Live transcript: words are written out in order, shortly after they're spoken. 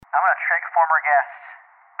I'm gonna trick former guest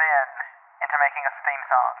Ben into making us a theme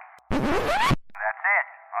song. That's it.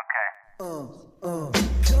 Okay.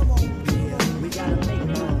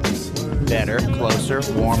 Better, closer,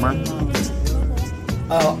 warmer.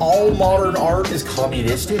 All modern art is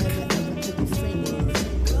communistic.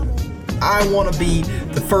 I want to be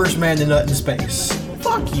the first man to nut in space.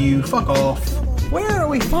 Fuck you. Fuck off. Where are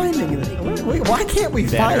we finding it? Why can't we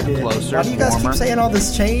find it? Closer, Why do you guys warmer. keep saying all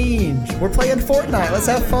this change? We're playing Fortnite. Let's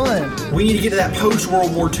have fun. We need to get to that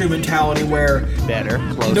post-World War II mentality where Better,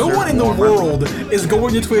 closer, no one in the warmer. world is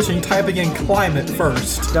going to Twitch and typing in climate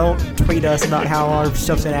first. Don't tweet us about how our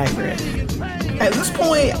stuff's inaccurate. At this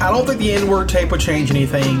point, I don't think the N-word tape would change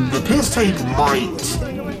anything. The piss tape might.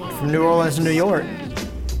 From New Orleans to New York.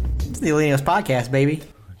 It's the Elenios Podcast, baby.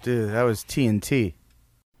 Dude, that was TNT.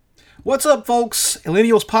 What's up, folks?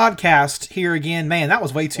 Millennials Podcast here again. Man, that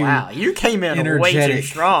was way too Wow, you came in way energetic. too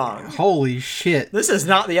strong. Holy shit. This is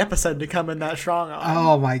not the episode to come in that strong on.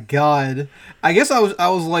 Oh my god. I guess I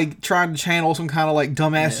was like trying to channel some kind of like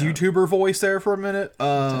dumbass YouTuber voice there for a minute.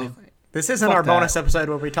 This isn't fuck our that. bonus episode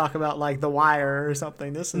where we talk about like The Wire or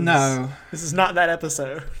something. This is No. This is not that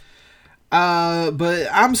episode. But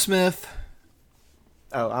I'm Smith.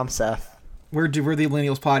 Oh, I'm Seth. We're the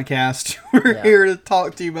Millennials Podcast. We're Yeah. here to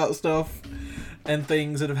talk to you about stuff and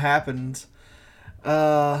things that have happened.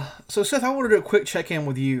 So Seth, I wanted to do a quick check-in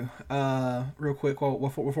with you, real quick,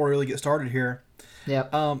 before we really get started here.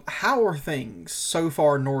 Yep. How are things so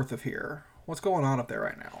far north of here? What's going on up there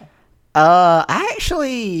right now? I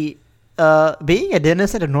actually, being a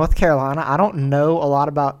dentist out of North Carolina, I don't know a lot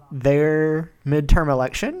about their midterm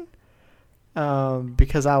election,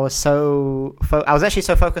 because I was I was actually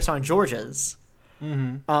so focused on Georgia's.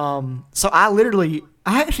 Mm-hmm. So I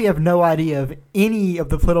actually have no idea of any of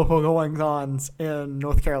the political goings-ons in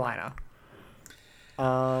North Carolina.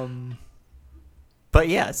 But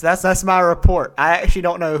yes, that's my report. I actually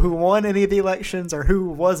don't know who won any of the elections or who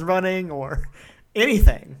was running or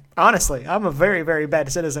anything. Honestly, I'm a very, very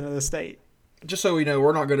bad citizen of the state. Just so we know,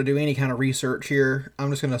 we're not going to do any kind of research here.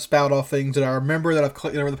 I'm just going to spout off things that I remember that I've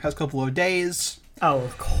clicked over the past couple of days. Oh,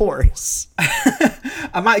 of course.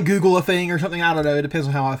 I might Google a thing or something. I don't know. It depends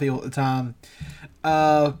on how I feel at the time.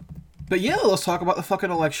 But yeah, let's talk about the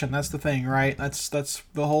fucking election. That's the thing, right? That's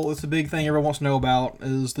the big thing everyone wants to know about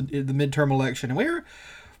is the midterm election. And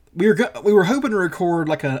we were hoping to record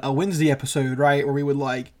like a Wednesday episode, right, where we would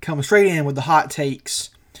like come straight in with the hot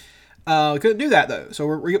takes. We couldn't do that though, so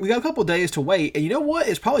we got a couple of days to wait. And you know what?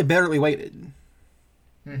 It's probably better that we waited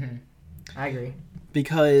I agree.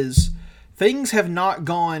 because things have not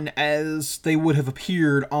gone as they would have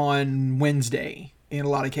appeared on Wednesday in a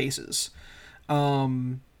lot of cases. A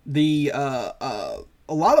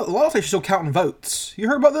lot of states are still counting votes. You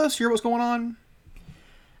heard about this? You heard what's going on?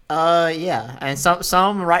 Yeah, and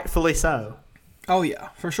some rightfully so. Oh yeah,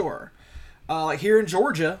 for sure. Like here in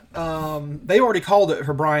Georgia, they already called it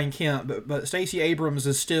for Brian Kemp, but Stacey Abrams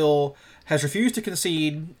has refused to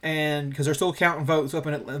concede, and because they're still counting votes up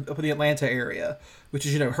in the Atlanta area, which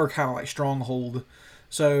is her kind of like stronghold.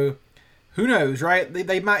 So who knows, right?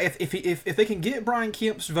 They might if they can get Brian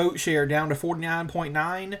Kemp's vote share down to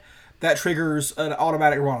 49.9, that triggers an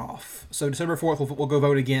automatic runoff. So December 4th we'll go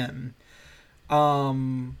vote again. What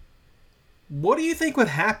do you think would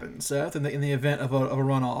happen, Seth, in the event of a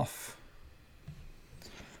runoff?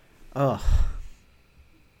 Ugh.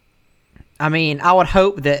 I mean, I would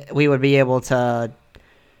hope that we would be able to,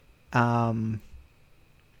 how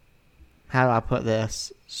do I put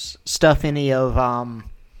this? Stuff any of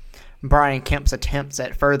Brian Kemp's attempts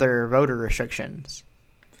at further voter restrictions.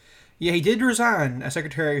 Yeah, he did resign as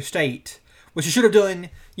Secretary of State, which he should have done,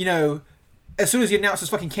 as soon as he announced his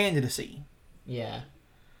fucking candidacy. Yeah.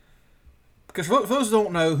 Because for those who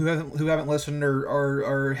don't know, who haven't listened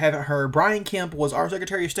or haven't heard, Brian Kemp was our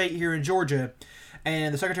Secretary of State here in Georgia,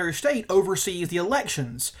 and the Secretary of State oversees the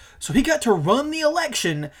elections. So he got to run the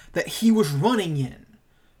election that he was running in.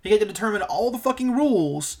 He got to determine all the fucking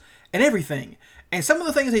rules and everything. And some of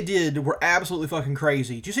the things they did were absolutely fucking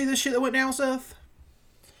crazy. Did you see this shit that went down, Seth?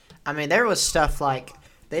 I mean, there was stuff like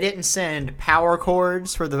they didn't send power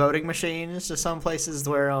cords for the voting machines to some places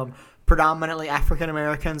where predominantly African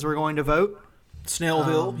Americans were going to vote.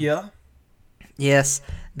 Snellville, yeah. Yes,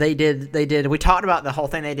 they did. We talked about the whole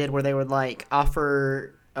thing they did where they would like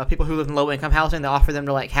offer people who live in low income housing. They offer them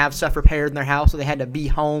to like have stuff repaired in their house, so they had to be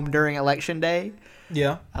home during election day.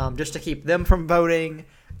 Yeah. Just to keep them from voting.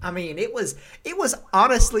 I mean, it was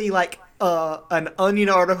honestly like an Onion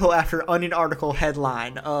article after Onion article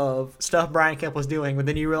headline of stuff Brian Kemp was doing, but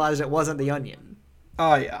then you realize it wasn't the Onion.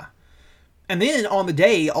 Oh yeah. And then on the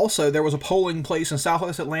day, also, there was a polling place in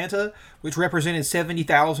Southwest Atlanta, which represented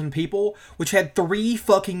 70,000 people, which had 3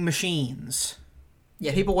 fucking machines.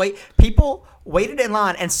 Yeah, people waited in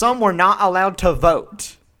line, and some were not allowed to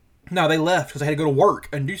vote. No, they left because they had to go to work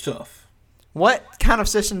and do stuff. What kind of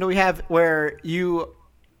system do we have where you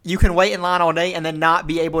can wait in line all day and then not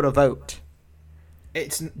be able to vote?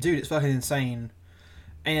 It's fucking insane.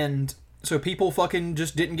 And so people fucking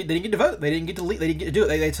just didn't get to vote. They didn't get to leave. They didn't get to do it.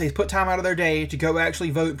 They'd say put time out of their day to go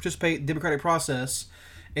actually vote, participate in the democratic process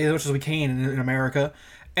as much as we can in America,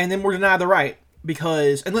 and then we're denied the right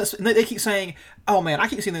because and they keep saying, oh man, I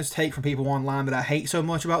keep seeing this take from people online that I hate so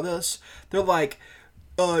much about this. They're like,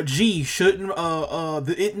 gee, shouldn't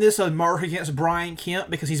isn't this a mark against Brian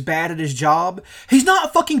Kemp because he's bad at his job? He's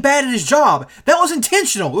not fucking bad at his job. That was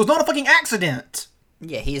intentional. It was not a fucking accident.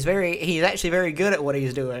 Yeah, he's actually very good at what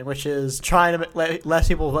he's doing, which is trying to let less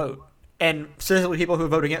people vote, and specifically people who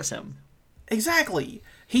vote against him. Exactly.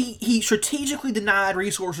 He strategically denied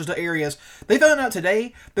resources to areas. They found out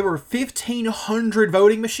today there were 1,500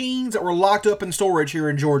 voting machines that were locked up in storage here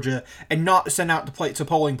in Georgia and not sent out to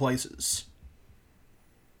polling places.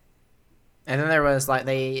 And then there was like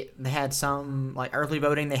they had some like early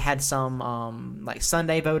voting. They had some like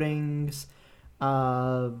Sunday votings.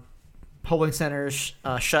 Polling centers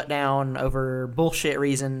shut down over bullshit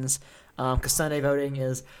reasons because Sunday voting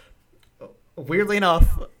is, weirdly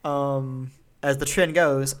enough, as the trend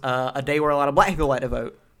goes, a day where a lot of black people like to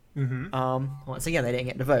vote. Mm-hmm. Once again, they didn't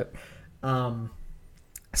get to vote.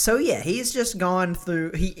 So yeah, he's just gone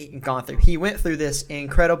through. He went through this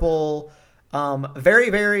incredible,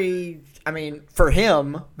 very, very. I mean, for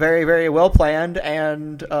him, very, very well planned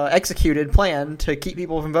and executed plan to keep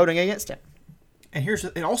people from voting against him.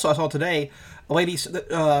 And also I saw today a lady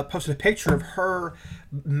posted a picture of her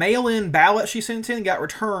mail-in ballot she sent in, got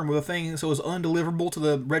returned with a thing that was undeliverable to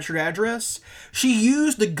the registered address. She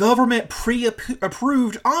used the government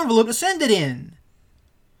pre-approved envelope to send it in.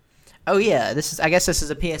 Oh yeah, I guess this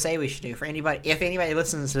is a PSA we should do for anybody. If anybody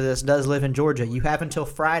listens to this does live in Georgia, you have until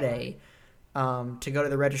Friday to go to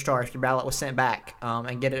the registrar if your ballot was sent back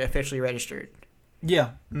and get it officially registered. Yeah.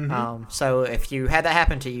 Mm-hmm. So if you had that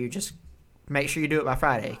happen to you, just make sure you do it by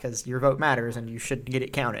Friday because your vote matters and you should get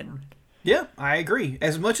it counted. Yeah, I agree.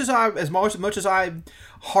 As much as I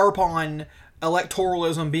harp on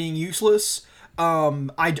electoralism being useless,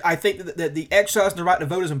 I think that the exercise of the right to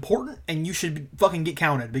vote is important and you should fucking get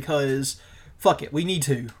counted because fuck it, we need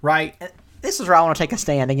to, right? This is where I want to take a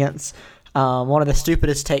stand against one of the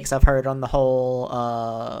stupidest takes I've heard on the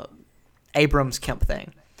whole Abrams Kemp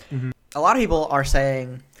thing. Mm-hmm. A lot of people are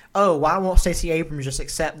saying, oh, why won't Stacey Abrams just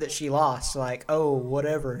accept that she lost? Like, oh,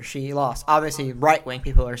 whatever, she lost. Obviously, right-wing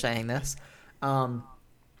people are saying this. And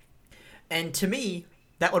to me,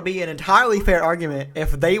 that would be an entirely fair argument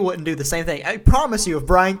if they wouldn't do the same thing. I promise you, if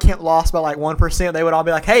Brian Kemp lost by like 1%, they would all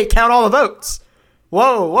be like, hey, count all the votes.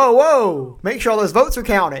 Whoa, whoa, whoa. Make sure all those votes are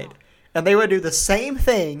counted. And they would do the same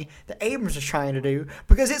thing that Abrams is trying to do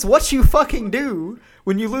because it's what you fucking do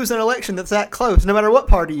when you lose an election that's that close, no matter what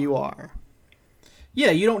party you are.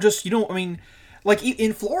 Yeah, I mean, like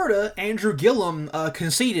in Florida, Andrew Gillum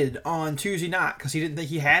conceded on Tuesday night because he didn't think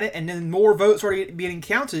he had it, and then more votes started being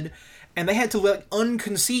counted, and they had to like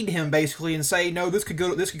unconcede him basically and say, no, this could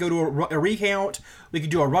go to a recount, we could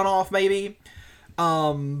do a runoff maybe.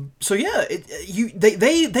 So yeah,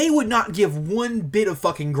 they would not give one bit of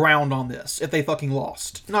fucking ground on this if they fucking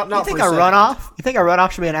lost. Not you think for a second. Runoff? You think a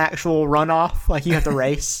runoff should be an actual runoff? Like you have to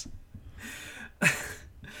race?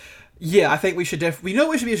 Yeah, I think we should we know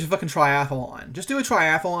we should be a fucking triathlon. Just do a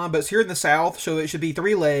triathlon, but it's here in the South, so it should be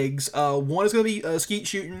 3 legs. One is going to be skeet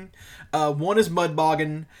shooting, one is mud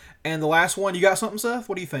bogging, and the last one, you got something, Seth?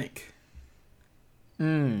 What do you think?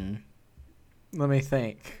 Let me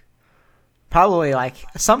think. Probably like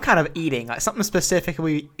some kind of eating, like something specific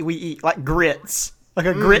we eat, like grits. Like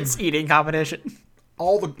a grits eating competition.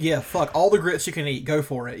 All the grits you can eat. Go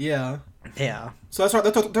for it, yeah. Yeah. So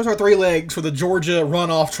that's our 3 legs for the Georgia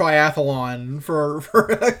runoff triathlon for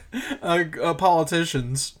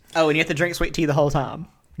politicians. Oh, and you have to drink sweet tea the whole time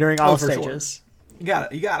during all stages. Sure. You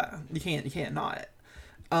got it. You can't not.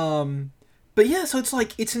 But yeah, so it's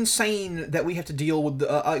like it's insane that we have to deal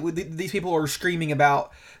with these people are screaming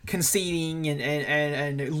about conceding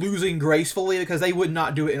and losing gracefully because they would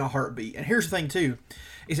not do it in a heartbeat. And here's the thing too,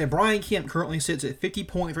 is that Brian Kemp currently sits at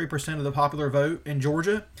 50.3% of the popular vote in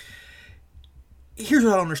Georgia. Here's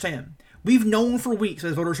what I don't understand. We've known for weeks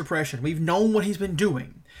as voter suppression. We've known what he's been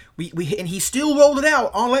doing. And he still rolled it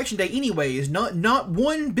out on election day anyways. Not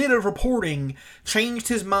one bit of reporting changed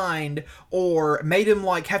his mind or made him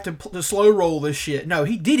like have to slow roll this shit. No,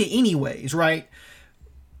 he did it anyways, right?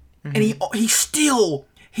 and he still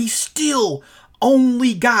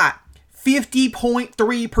only got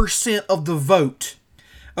 50.3% of the vote.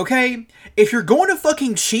 Okay, if you're going to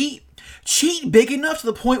fucking cheat big enough to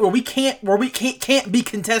the point where we can't be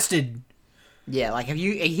contested. Yeah, like if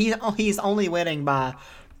he's only winning by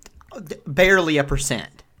barely a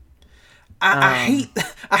percent. I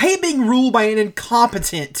hate being ruled by an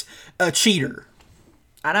incompetent cheater.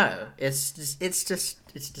 I know, it's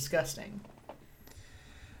disgusting.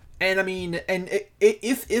 And I mean, and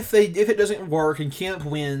if it doesn't work and Kemp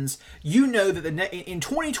wins, you know that in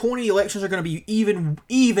 2020 elections are going to be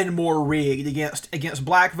even more rigged against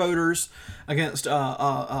black voters, against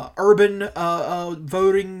urban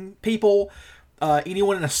voting people.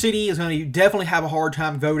 Anyone in a city is going to definitely have a hard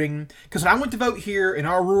time voting. Because when I went to vote here in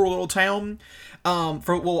our rural little town, I'll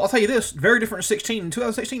tell you this, very different in 2016. In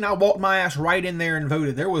 2016, I walked my ass right in there and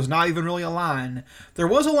voted. There was not even really a line. There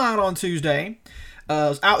was a line on Tuesday. I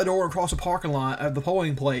was out the door across the parking lot of the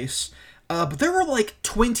polling place. But there were like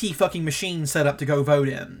 20 fucking machines set up to go vote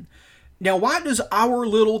in. Now, why does our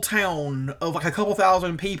little town of like a couple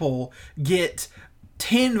thousand people get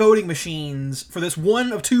 10 voting machines for this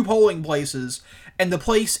one of 2 polling places, and the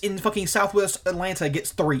place in fucking Southwest Atlanta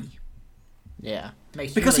gets 3? Yeah.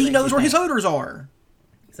 Because he knows where his voters are.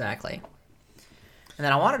 Exactly. And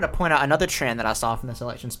then I wanted to point out another trend that I saw from this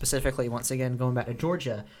election, specifically, once again, going back to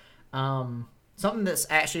Georgia. Something that's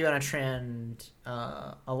actually been a trend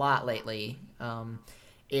a lot lately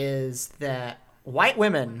is that white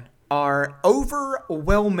women are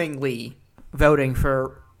overwhelmingly voting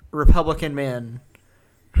for Republican men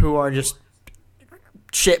who are just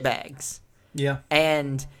shitbags. Yeah.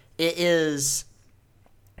 And it's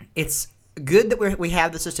good that we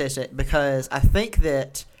have the statistic, because I think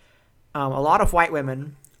that a lot of white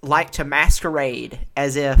women like to masquerade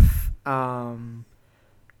as if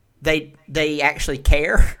they actually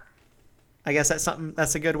care. I guess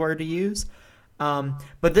that's a good word to use.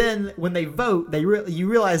 But then when they vote, you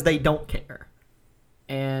realize they don't care,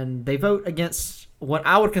 and they vote against what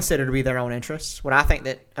I would consider to be their own interests. What I think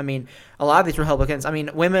that, I mean, a lot of these Republicans, I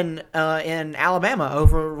mean, women in Alabama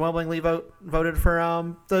overwhelmingly voted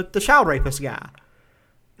for the child rapist guy.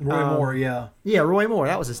 Roy Moore, yeah. Yeah, Roy Moore,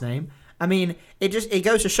 that was his name. I mean, it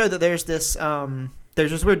goes to show that there's this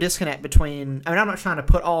weird disconnect between, I mean, I'm not trying to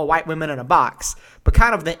put all white women in a box, but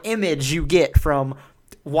kind of the image you get from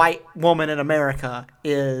white woman in America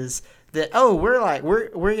is that, oh, we're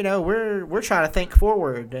trying to think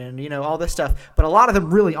forward and, all this stuff. But a lot of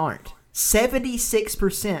them really aren't.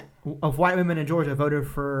 76% of white women in Georgia voted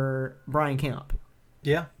for Brian Kemp.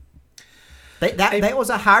 Yeah. That was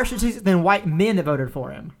a higher statistic than white men that voted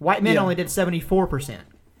for him. White men only did 74%.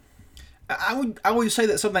 I would say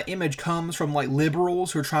that some of that image comes from like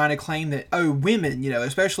liberals who are trying to claim that, oh, women,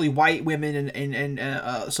 especially white women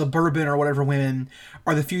and suburban or whatever women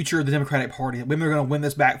are the future of the Democratic Party. That women are going to win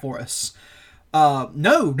this back for us. No,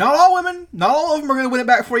 not all women. Not all of them are going to win it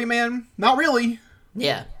back for you, man. Not really.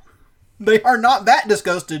 Yeah. They are not that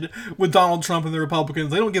disgusted with Donald Trump and the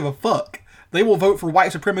Republicans. They don't give a fuck. They will vote for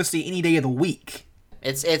white supremacy any day of the week.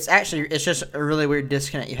 It's just a really weird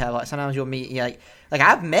disconnect you have. Like sometimes you'll meet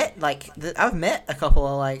I've met a couple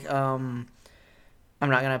of I'm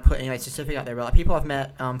not gonna put any specific out there, but people I've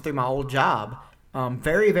met through my old job.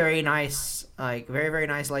 Very, very nice, very, very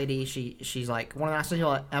nice lady. She's like one of the nicest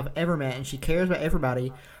people I've ever met, and she cares about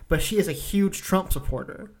everybody. But she is a huge Trump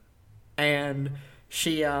supporter, and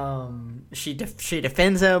she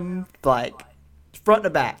defends him front to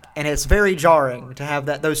back, and it's very jarring to have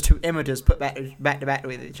those two images put back to back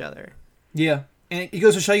with each other. Yeah, and it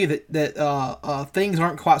goes to show you that things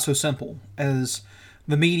aren't quite so simple as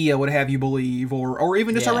the media would have you believe, or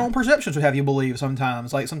even just our own perceptions would have you believe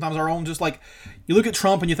sometimes. Like sometimes our own, just like you look at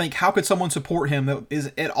Trump and you think, how could someone support him that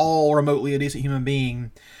is at all remotely a decent human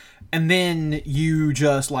being? And then you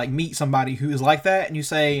just meet somebody who is like that, and you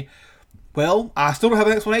say, well, I still don't have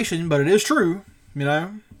an explanation, but it is true,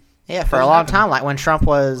 Yeah, for a long time, when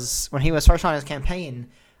he was first on his campaign,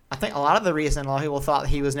 I think a lot of the reason a lot of people thought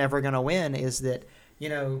he was never going to win is that,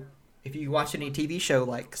 if you watch any TV show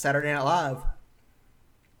like Saturday Night Live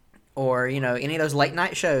or, any of those late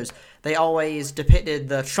night shows, they always depicted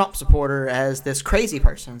the Trump supporter as this crazy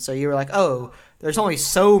person. So you were like, oh, there's only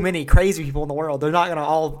so many crazy people in the world. They're not going to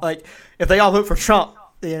all, if they all vote for Trump,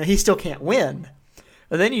 he still can't win.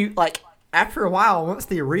 But then after a while, once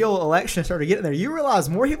the real election started getting there, you realize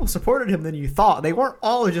more people supported him than you thought. They weren't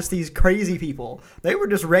all just these crazy people. They were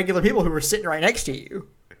just regular people who were sitting right next to you.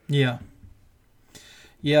 Yeah.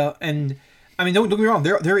 Yeah, and, I mean, don't get me wrong.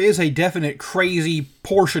 There is a definite crazy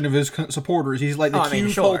portion of his supporters. He's like the Q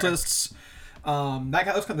cultists, that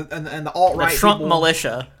guy, and the alt-right the Trump people.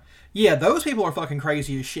 militia. Yeah, those people are fucking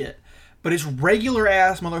crazy as shit. But it's regular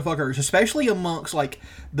ass motherfuckers, especially amongst like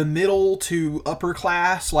the middle to upper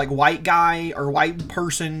class, like white guy or white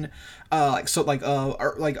person, like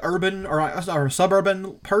urban or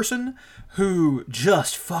suburban person who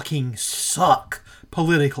just fucking suck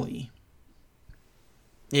politically.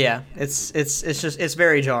 Yeah, it's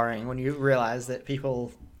very jarring when you realize that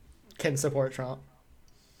people can support Trump.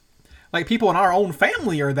 Like, people in our own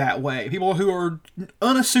family are that way. People who are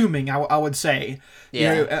unassuming, I would say.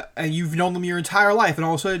 Yeah. You know, and you've known them your entire life, and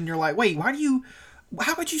all of a sudden you're like, wait,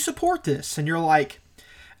 how would you support this? And you're like,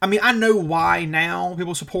 I mean, I know why now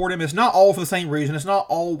people support him. It's not all for the same reason. It's not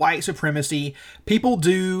all white supremacy. People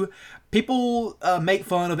make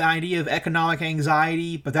fun of the idea of economic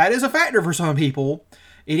anxiety, but that is a factor for some people.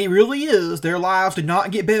 It really is. Their lives did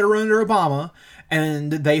not get better under Obama.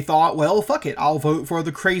 And they thought, well, fuck it, I'll vote for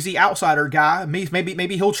the crazy outsider guy.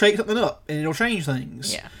 Maybe he'll shake something up and it'll change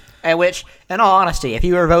things. Yeah. At which, in all honesty, if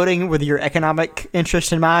you were voting with your economic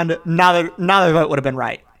interest in mind, neither vote would have been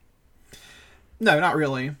right. No, not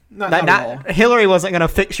really. Not at all. Hillary wasn't going to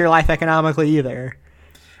fix your life economically either.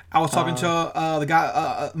 I was talking to the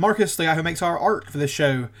guy, Marcus, the guy who makes our art for this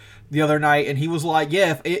show, the other night, and he was like,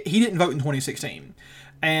 yeah, he didn't vote in 2016.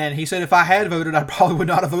 And he said if I had voted, I probably would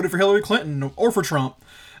not have voted for Hillary Clinton or for Trump.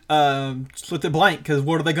 Split the blank, because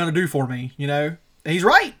what are they going to do for me, you know? And he's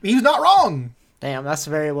right. He's not wrong. Damn, that's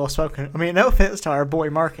very well spoken. I mean, no offense to our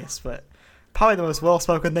boy Marcus, but probably the most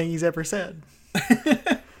well-spoken thing he's ever said.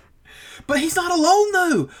 But he's not alone,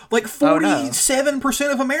 though. Like,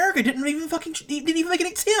 47% of America didn't even make an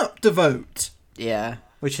attempt to vote. Yeah,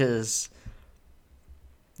 which is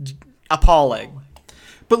appalling.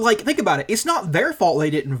 But, like, think about it. It's not their fault they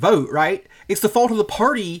didn't vote, right? It's the fault of the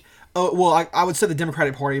party, I would say the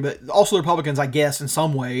Democratic Party, but also the Republicans, I guess, in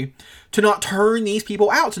some way, to not turn these people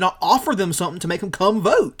out, to not offer them something to make them come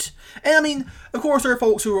vote. And, I mean, of course, there are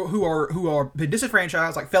folks who are been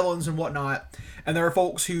disenfranchised, like felons and whatnot, and there are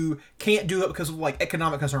folks who can't do it because of, like,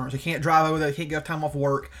 economic concerns. They can't drive over there, they can't get time off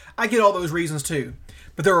work. I get all those reasons, too.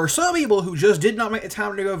 But there are some people who just did not make the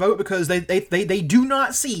time to go vote because they do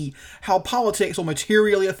not see how politics will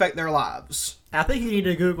materially affect their lives. I think you need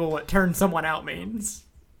to Google what turn someone out means.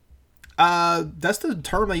 That's the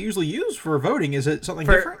term they usually use for voting. Is it something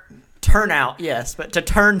different? Turnout, yes. But to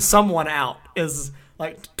turn someone out is,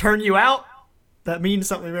 like, to turn you out? That means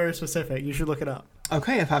something very specific. You should look it up.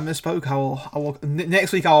 Okay, if I misspoke, I will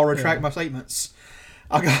next week I'll retract my statements.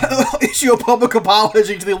 I'll issue a public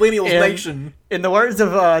apology to the Millennials Nation. In the words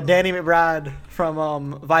of Danny McBride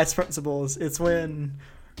from Vice Principals, it's when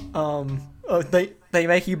they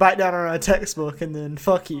make you bite down on a textbook and then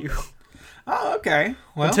fuck you. Oh, okay.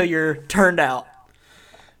 Well, until you're turned out.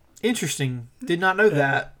 Interesting. Did not know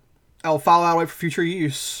that. I'll file that away for future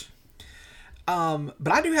use.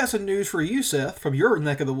 But I do have some news for you, Seth, from your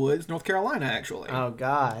neck of the woods, North Carolina, actually. Oh,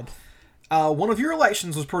 God. One of your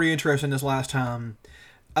elections was pretty interesting this last time.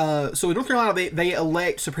 So in North Carolina, they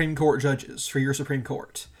elect Supreme Court judges for your Supreme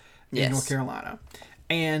Court in North Carolina.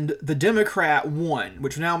 And the Democrat won,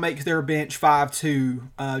 which now makes their bench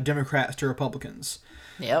 5-2 Democrats to Republicans.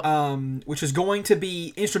 Yep. Which is going to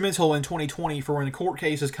be instrumental in 2020 for when the court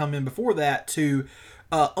cases come in before that to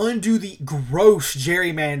undo the gross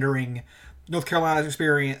gerrymandering North Carolina's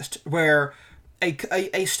experienced, where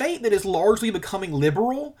a state that is largely becoming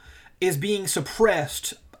liberal is being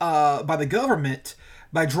suppressed by the government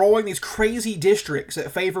by drawing these crazy districts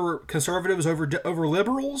that favor conservatives over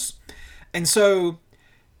liberals. And so,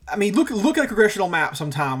 I mean, look at a congressional map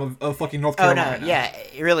sometime of fucking North Carolina. Oh, no, yeah,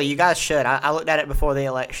 really, you guys should. I looked at it before the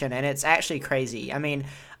election, and it's actually crazy. I mean,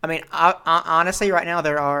 honestly, right now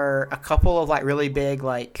there are a couple of, like, really big,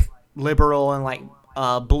 like, liberal and, like,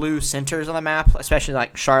 blue centers on the map, especially,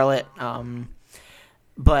 like, Charlotte.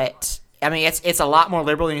 But I mean, it's a lot more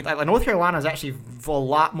liberal than you think. Like, North Carolina is actually a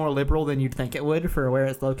lot more liberal than you'd think it would for where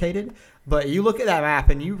it's located. But you look at that map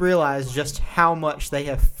and you realize just how much they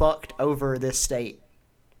have fucked over this state.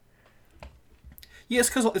 Yeah, it's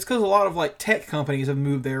because a lot of, like, tech companies have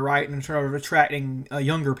moved there, right, and sort of attracting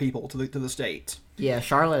younger people to the state. Yeah,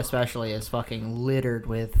 Charlotte especially is fucking littered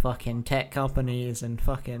with fucking tech companies and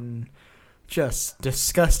fucking just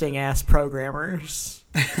disgusting ass programmers.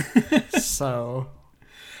 So.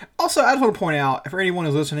 Also, I just want to point out, for anyone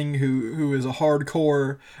who's listening who is a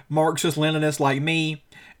hardcore Marxist-Leninist like me,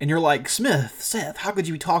 and you're like, Seth, how could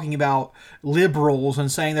you be talking about liberals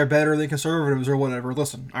and saying they're better than conservatives or whatever?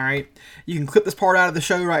 Listen, all right? You can clip this part out of the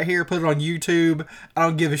show right here, put it on YouTube. I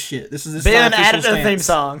don't give a shit. This is Ben, add it to the theme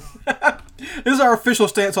song. This is our official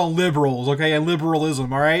stance on liberals, okay, and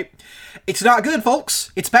liberalism, all right? It's not good,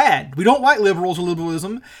 folks. It's bad. We don't like liberals or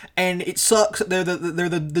liberalism, and it sucks that they're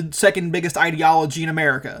the second biggest ideology in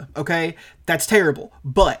America, okay? That's terrible.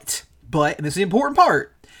 But, and this is the important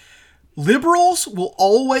part, liberals will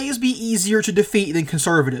always be easier to defeat than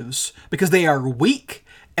conservatives because they are weak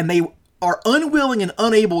and they are unwilling and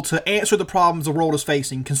unable to answer the problems the world is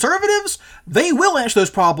facing. Conservatives, they will answer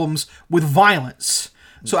those problems with violence.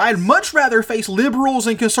 So I'd much rather face liberals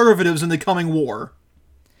and conservatives in the coming war.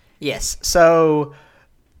 Yes, so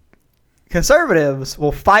conservatives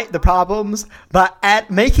will fight the problems by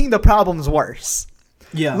making the problems worse.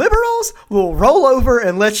 Yeah. Liberals will roll over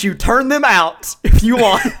and let you turn them out if you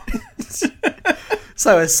want.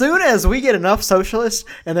 So as soon as we get enough socialists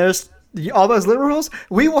and there's all those liberals,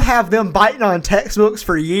 we will have them biting on textbooks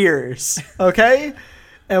for years, okay?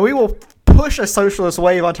 And we will push a socialist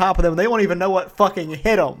wave on top of them. They won't even know what fucking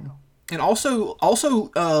hit them. And also,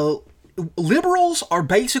 liberals are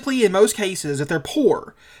basically, in most cases, if they're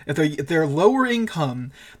poor, if they're lower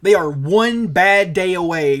income, they are one bad day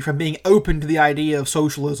away from being open to the idea of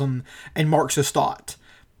socialism and Marxist thought.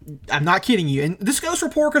 I'm not kidding you. And this goes for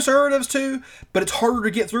poor conservatives too, but it's harder to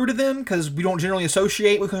get through to them because we don't generally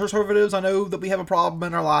associate with conservatives. I know that we have a problem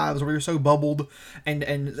in our lives where we're so bubbled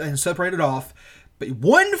and separated off. But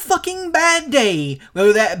one fucking bad day,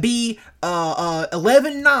 whether that be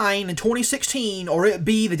 11/9 in 2016 or it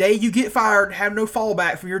be the day you get fired and have no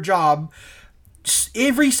fallback from your job,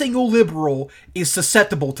 every single liberal is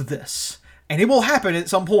susceptible to this. And it will happen at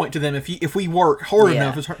some point to them if we work hard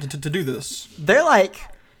enough to do this. They're like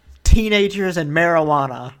teenagers and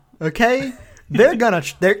marijuana, okay? They're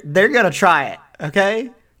gonna try it,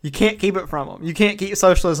 okay? You can't keep it from them. You can't keep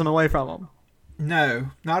socialism away from them.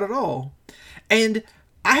 No, not at all. And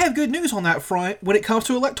I have good news on that front when it comes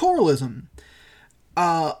to electoralism.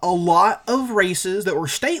 A lot of races that were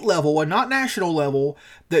state level and not national level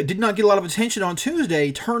that did not get a lot of attention on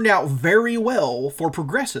Tuesday turned out very well for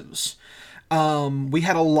progressives. We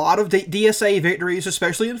had a lot of DSA victories,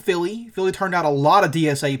 especially in Philly. Philly turned out a lot of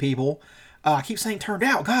DSA people. I keep saying turned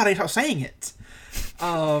out. God, I ain't saying it.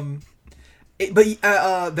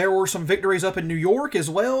 But there were some victories up in New York as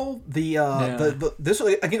well. This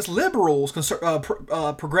against liberals,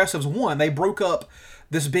 progressives won. They broke up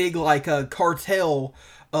this big cartel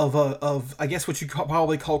of I guess what you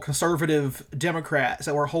probably call conservative Democrats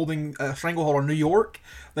that were holding a stranglehold on New York.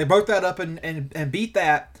 They broke that up and beat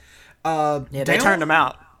that. They turned them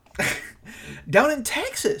out. Down in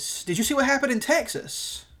Texas, did you see what happened in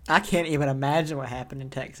Texas? I can't even imagine what happened in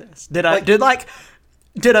Texas. Did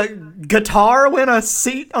a guitar win a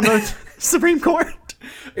seat on the Supreme Court?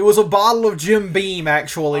 It was a bottle of Jim Beam,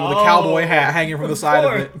 actually, with a cowboy hat hanging from the side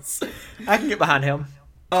of it. I can get behind him.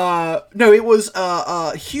 No, it was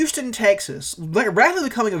Houston, Texas. Rapidly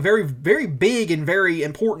becoming a very, very big and very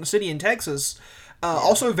important city in Texas.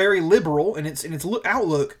 Also very liberal in its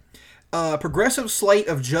outlook. Progressive slate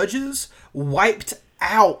of judges wiped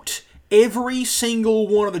out every single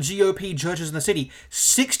one of the GOP judges in the city.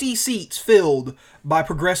 60 seats filled by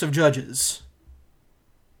progressive judges.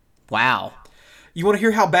 Wow. You want to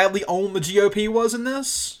hear how badly owned the GOP was in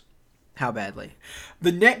this? How badly?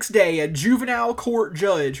 The next day, a juvenile court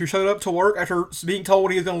judge who showed up to work after being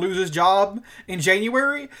told he was going to lose his job in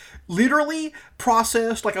January literally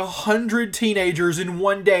processed 100 teenagers in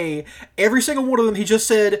one day. Every single one of them, he just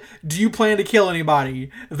said, "Do you plan to kill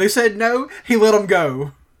anybody?" If they said no, he let them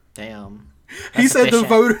go. Damn. He said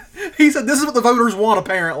He said this is what the voters want.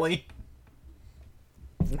 Apparently,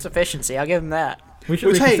 it's efficiency. I'll give him that. We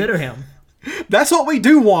should reconsider him. That's what we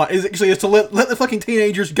do want. Is to let the fucking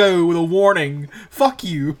teenagers go with a warning. Fuck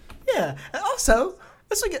you. Yeah. And also,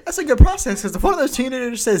 that's a good process because if one of those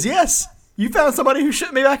teenagers says yes, you found somebody who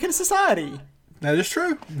shouldn't be back in society. That is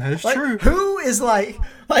true. That is true. Who is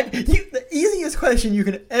the easiest question you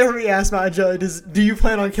can ever be asked by a judge is, "Do you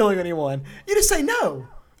plan on killing anyone?" You just say no.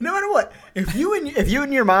 No matter what, if you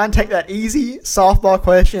in your mind take that easy softball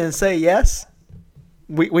question and say yes,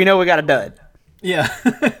 we know we got a dud. Yeah.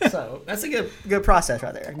 So that's a good process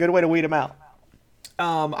right there. A good way to weed them out.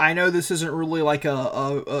 I know this isn't really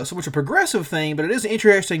so much a progressive thing, but it is an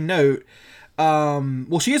interesting note.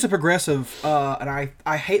 Well, she is a progressive, and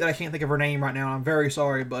I hate that I can't think of her name right now. I'm very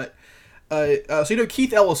sorry, but so you know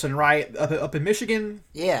Keith Ellison, right, up in Michigan.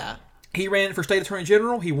 Yeah. He ran for state attorney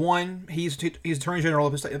general. He won. He's attorney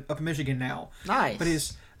general up in Michigan now. Nice. But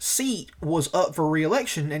his seat was up for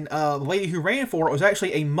re-election, and the lady who ran for it was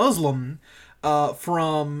actually a Muslim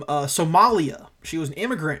from Somalia. She was an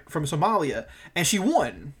immigrant from Somalia, and she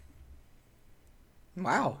won.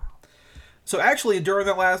 Wow. So actually, during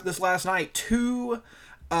this last night, two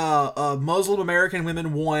Muslim American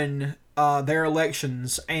women won their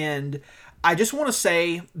elections, and I just want to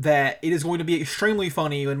say that it is going to be extremely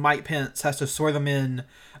funny when Mike Pence has to swear them in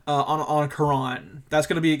on Quran. That's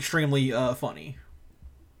going to be extremely funny.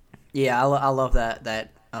 Yeah, I love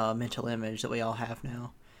that mental image that we all have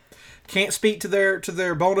now. Can't speak to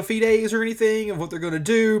their bona fides or anything of what they're going to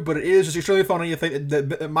do, but it is just extremely funny to think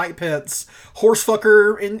that Mike Pence,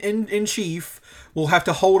 horsefucker in chief, will have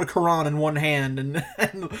to hold a Quran in one hand and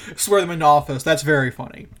swear them into office. That's very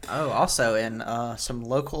funny. Oh, also in some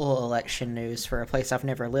local election news for a place I've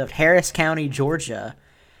never lived, Harris County, Georgia,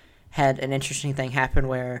 had an interesting thing happen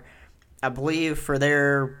where I believe for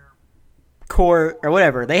their court or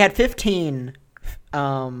whatever, they had 15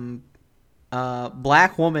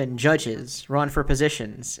 black woman judges run for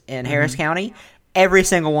positions in Harris County. Every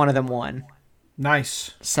single one of them won.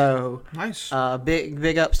 Nice. So nice.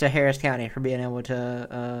 Big ups to Harris County for being able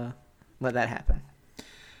to let that happen.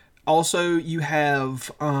 Also, you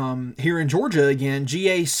have here in Georgia again,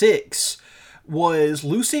 GA6 was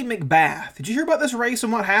Lucy McBath. Did you hear about this race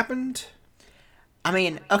and what happened? I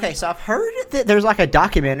mean, okay, so I've heard that there's like a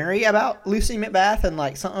documentary about Lucy McBath and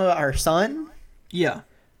like something about her son. Yeah.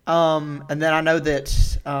 And then I know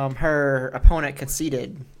that her opponent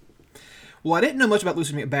conceded. Well, I didn't know much about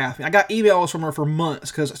Lucy McBath. I got emails from her for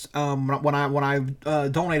months because when I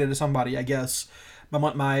donated to somebody, I guess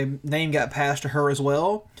my name got passed to her as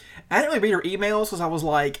well. I didn't really read her emails because I was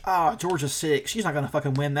like, Georgia 6, she's not going to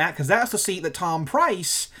fucking win that, because that's the seat that Tom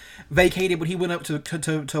Price vacated when he went up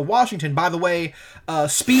to Washington. By the way,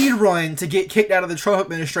 speed run to get kicked out of the Trump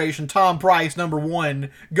administration, Tom Price, number 1,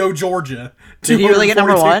 go Georgia. Did he really get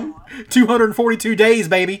number 1? 242 days,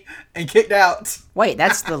 baby, and kicked out. Wait,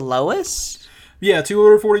 that's the lowest? Yeah,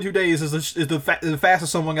 242 days is the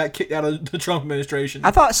fastest someone got kicked out of the Trump administration. I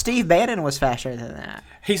thought Steve Bannon was faster than that.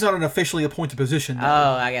 He's not an officially appointed position, though.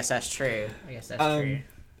 Oh, I guess that's true. True.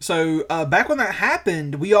 So, back when that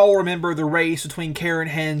happened, we all remember the race between Karen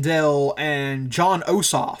Handel and John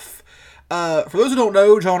Ossoff. For those who don't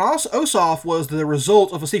know, John Ossoff was the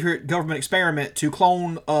result of a secret government experiment to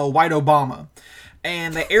clone white Obama.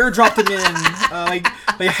 And they airdropped him in,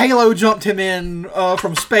 they halo jumped him in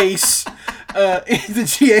from space into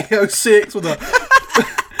GA06 with a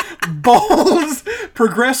bold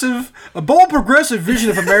progressive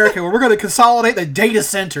vision of America where we're going to consolidate the data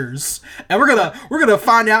centers, and we're gonna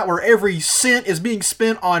find out where every cent is being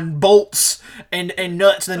spent on bolts and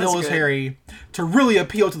nuts in the military to really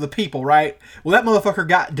appeal to the people, right? Well, that motherfucker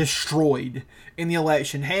got destroyed in the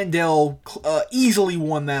election. Handel easily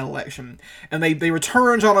won that election, and they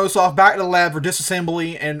returned John Ossoff back to the lab for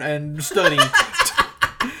disassembly and study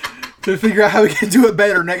to figure out how we can do it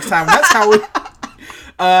better next time. That's how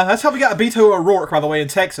we got Beto O'Rourke, by the way, in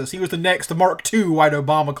Texas. He was the next Mark II white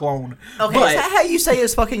Obama clone. Okay, is that how you say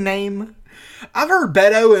his fucking name? I've heard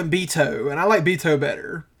Beto and Beto, and I like Beto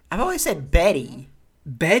better. I've always said Betty.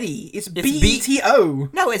 Betty? It's B-E-T-O.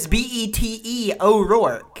 No, it's B-E-T-E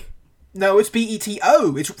O'Rourke. No, it's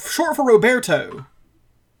B-E-T-O. It's short for Roberto.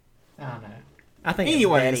 I don't know. I think it's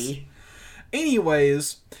Betty.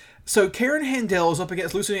 Anyways, so Karen Handel is up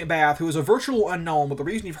against Lucy McBath, who is a virtual unknown, but the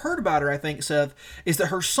reason you've heard about her, I think, Seth, is that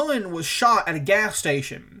her son was shot at a gas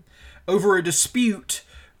station over a dispute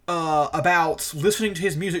about listening to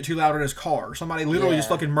his music too loud in his car. Somebody literally just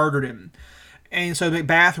fucking murdered him. And so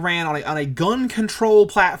McBath ran on a gun control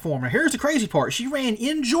platform. And here's the crazy part. She ran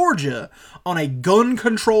in Georgia on a gun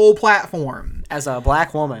control platform. As a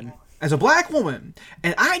black woman. As a black woman.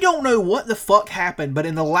 And I don't know what the fuck happened, but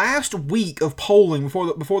in the last week of polling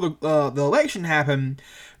before the election happened,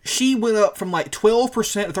 she went up from like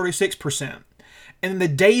 12% to 36%. And the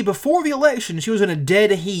day before the election, she was in a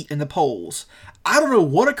dead heat in the polls. I don't know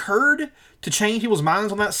what occurred to change people's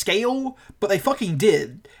minds on that scale, but they fucking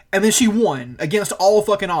did. And then she won against all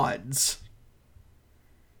fucking odds.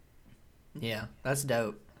 Yeah, that's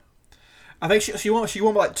dope. I think she won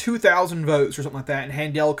by like 2,000 votes or something like that, and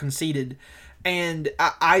Handel conceded. And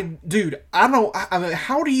I mean,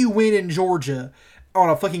 how do you win in Georgia on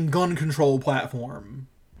a fucking gun control platform?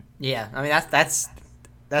 Yeah, I mean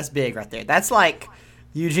that's big right there. That's like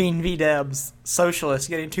Eugene V. Debs, socialist,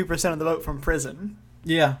 getting 2% of the vote from prison.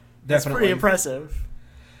 Yeah, definitely. That's pretty impressive.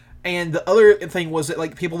 And the other thing was that,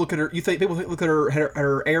 like, people look at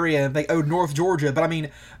her area and think, oh, North Georgia. But I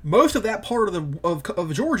mean, most of that part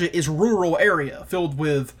of Georgia is rural area filled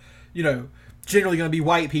with, generally going to be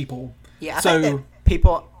white people. Yeah, I think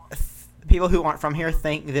that people who aren't from here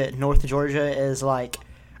think that North Georgia is like,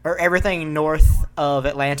 or everything north of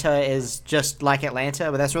Atlanta is just like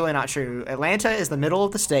Atlanta, but that's really not true. Atlanta is the middle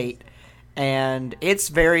of the state, and it's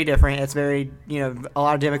very different. It's very, a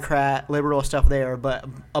lot of Democrat, liberal stuff there, but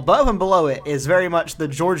above and below it is very much the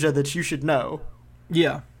Georgia that you should know.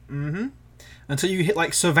 Yeah. Mm-hmm. Until you hit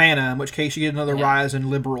like Savannah, in which case you get another rise in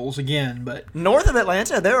liberals again. But north of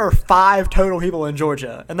Atlanta, there are 5 total people in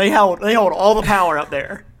Georgia, and they hold all the power up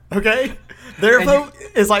there. Okay, their vote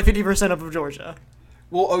is like 50% of Georgia.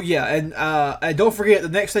 Well, oh yeah, and don't forget the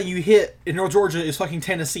next thing you hit in North Georgia is fucking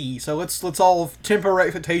Tennessee. So let's all temper our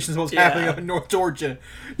expectations of what's happening up in North Georgia.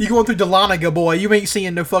 You going through Dahlonega, boy, you ain't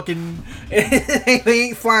seeing no fucking they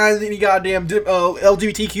ain't flying any goddamn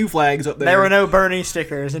LGBTQ flags up there. There were no Bernie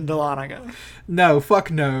stickers in Dahlonega. No,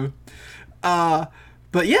 fuck no.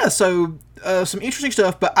 But yeah, so some interesting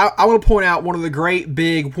stuff. But I want to point out one of the great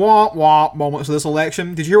big womp womp moments of this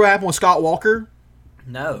election. Did you hear what happened with Scott Walker?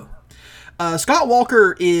 No. Scott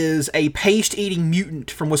Walker is a paste-eating mutant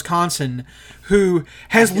from Wisconsin who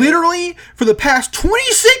has literally, for the past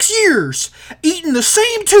 26 years, eaten the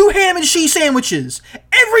same 2 ham and cheese sandwiches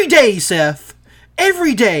every day, Seth.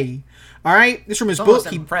 Every day. All right? This from his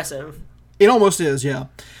book. Impressive. It almost is, yeah.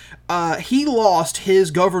 He lost his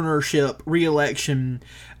governorship re-election.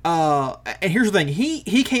 And here's the thing.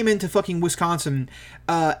 He came into fucking Wisconsin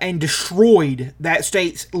and destroyed that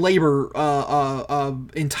state's labor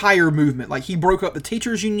entire movement. Like, he broke up the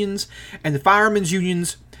teachers' unions and the firemen's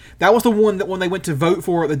unions. That was the one that when they went to vote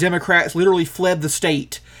for it, the Democrats literally fled the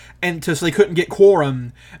state so they couldn't get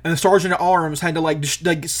quorum. And the sergeant at arms had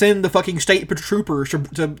to send the fucking state troopers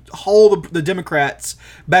to haul the Democrats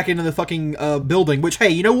back into the fucking building. Which, hey,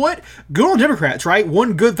 you know what? Good on Democrats, right?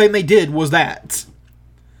 One good thing they did was that.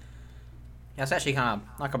 That's actually kind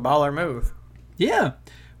of like a baller move. Yeah.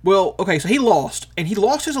 Well, okay, so he lost, and he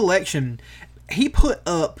lost his election. He put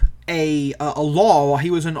up a law while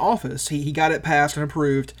he was in office. He got it passed and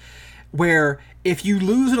approved, where if you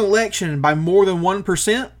lose an election by more than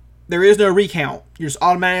 1%, there is no recount. You're just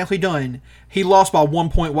automatically done. He lost by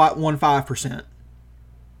 1.15%.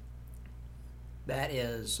 That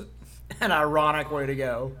is an ironic way to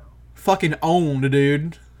go. Fucking owned,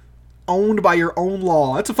 dude. Owned by your own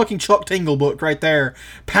law. That's a fucking Chuck Tingle book right there.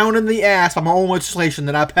 Pounding the ass by my own legislation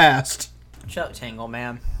that I passed. Chuck Tingle,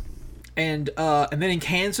 man. And then in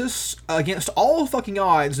Kansas, against all fucking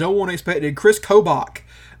odds, no one expected, Chris Kobach,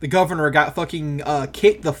 the governor, got fucking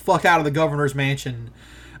kicked the fuck out of the governor's mansion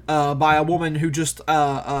by a woman who just,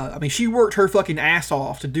 she worked her fucking ass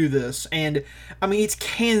off to do this. And, it's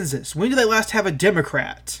Kansas. When did they last have a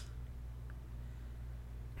Democrat?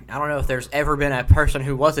 I don't know if there's ever been a person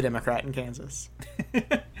who was a Democrat in Kansas.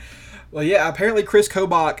 Well, yeah, apparently Chris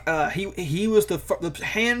Kobach, he was the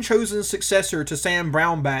hand-chosen successor to Sam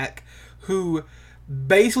Brownback, who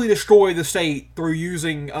basically destroyed the state through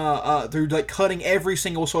using, through cutting every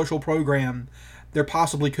single social program there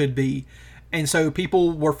possibly could be. And so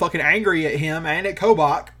people were fucking angry at him and at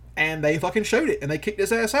Kobach, and they fucking showed it, and they kicked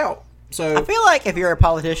his ass out. So I feel like if you're a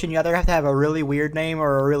politician, you either have to have a really weird name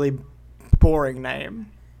or a really boring name.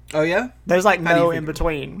 Oh, yeah? There's no in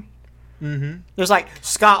between. Mm-hmm. There's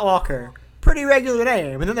Scott Walker, pretty regular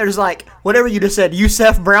name. And then there's whatever you just said,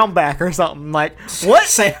 Yusef Brownback or something. What?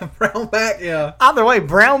 Sam Brownback, yeah. Either way,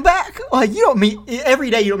 Brownback? You don't meet, every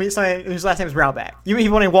day you don't meet somebody whose last name is Brownback. You meet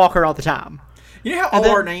people named Walker all the time. You know how all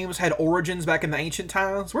our names had origins back in the ancient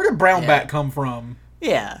times? Where did Brownback come from?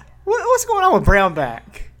 Yeah. What's going on with Brownback?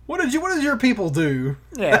 What did your people do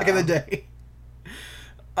back in the day?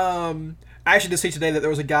 I actually did see today that there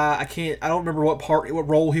was a guy, I don't remember what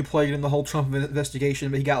role he played in the whole Trump investigation,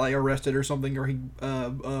 but he got arrested or something, or he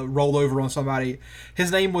rolled over on somebody.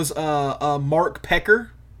 His name was Mark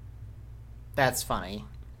Pecker. That's funny.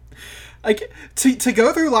 To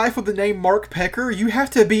go through life with the name Mark Pecker, you have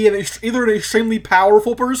to be either an extremely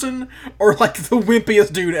powerful person or the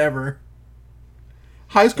wimpiest dude ever.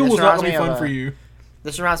 High school was not going to be fun for you.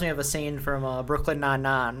 This reminds me of a scene from Brooklyn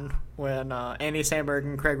Nine-Nine when Andy Samberg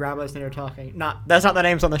and Craig Robinson are talking. That's not the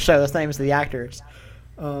names on the show. That's the names of the actors.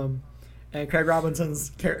 And Craig Robinson's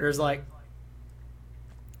character is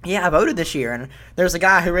yeah, I voted this year, and there's a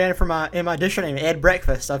guy who ran in my district named Ed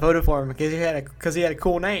Breakfast. I voted for him because he had a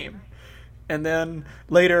cool name. And then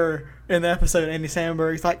later in the episode, Andy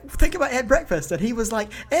Samberg's think about Ed Breakfast, and he was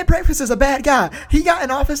Ed Breakfast is a bad guy. He got in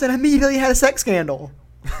office and immediately had a sex scandal.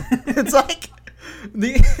 It's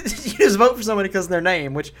you just vote for somebody because of their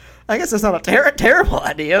name, which I guess that's not a terrible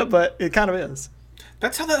idea, but it kind of is.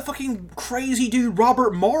 That's how that fucking crazy dude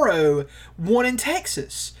Robert Morrow won in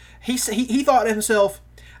Texas. He thought to himself,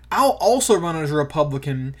 I'll also run as a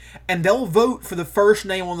Republican, and they'll vote for the first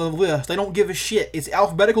name on the list. They don't give a shit. It's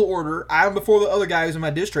alphabetical order. I'm before the other guys in my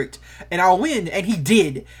district, and I'll win. And he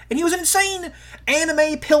did. And he was an insane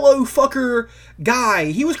anime pillow fucker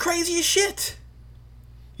guy. He was crazy as shit.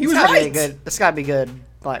 He was right. It's gotta be good.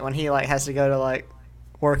 Like when he like has to go to like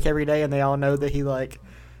work every day, and they all know that he like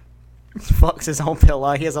fucks his own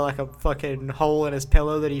pillow. He has like a fucking hole in his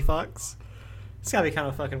pillow that he fucks. It's gotta be kind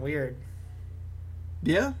of fucking weird.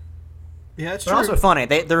 Yeah. Yeah, it's But true. also funny.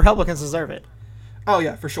 The Republicans deserve it. Oh,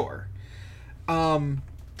 yeah, for sure.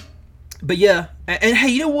 But yeah, and hey,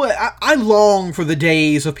 you know what? I long for the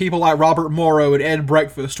days of people like Robert Morrow and Ed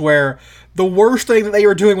Breakfast where the worst thing that they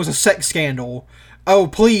were doing was a sex scandal. Oh,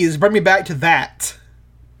 please, bring me back to that.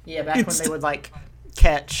 Yeah, back when they would like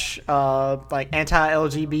catch like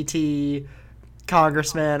anti-LGBT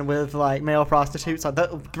congressmen with like male prostitutes.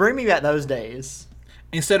 Bring me back those days.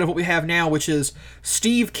 Instead of what we have now, which is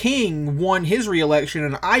Steve King won his re-election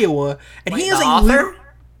in Iowa, and Wait, he is the a author?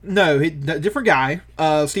 different guy.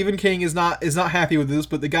 Stephen King is not happy with this,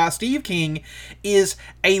 but the guy Steve King is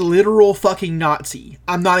a literal fucking Nazi.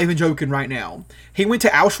 I'm not even joking right now. He went to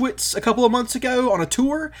Auschwitz a couple of months ago on a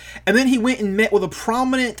tour, and then he went and met with a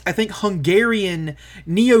prominent, I think, Hungarian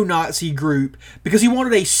neo-Nazi group because he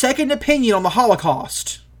wanted a second opinion on the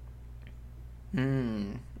Holocaust.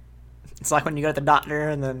 It's like when you go to the doctor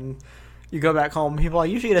and then you go back home. People are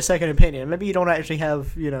like, you should get a second opinion. Maybe you don't actually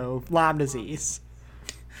have, Lyme disease.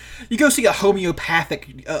 You go see a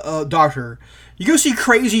homeopathic doctor. You go see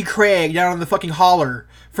Crazy Craig down in the fucking holler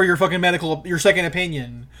for your fucking your second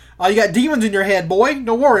opinion. You got demons in your head, boy.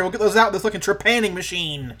 Don't worry, we'll get those out with this fucking trepanning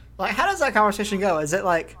machine. Like, how does that conversation go? Is it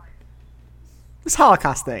like this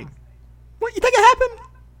Holocaust thing? What, you think it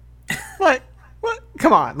happened? Like, what?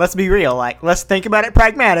 Come on, let's be real. Like, let's think about it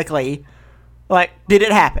pragmatically. Like, did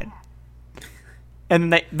it happen?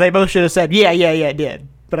 And they both should have said, yeah, it did.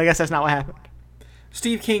 But I guess that's not what happened.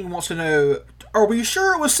 Steve King wants to know, are we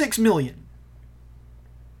sure it was 6 million?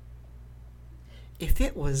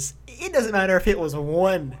 It doesn't matter if it was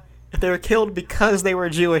one. If they were killed because they were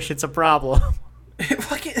Jewish, it's a problem. And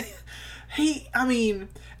he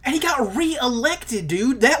got re-elected,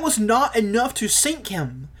 dude. That was not enough to sink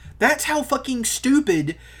him. That's how fucking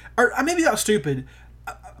stupid, or maybe not stupid,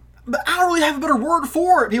 but I don't really have a better word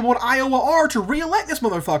for it. People in Iowa are to re-elect this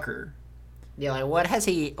motherfucker. Yeah, like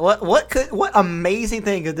what amazing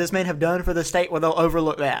thing could this man have done for the state where they'll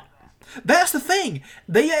overlook that? That's the thing.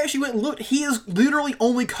 They actually went and looked. He has literally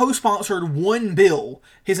only co-sponsored one bill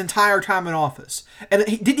his entire time in office, and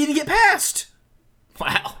he didn't even get passed.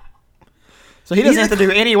 Wow. So he doesn't have to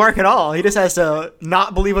do any work at all. He just has to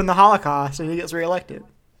not believe in the Holocaust, and he gets reelected.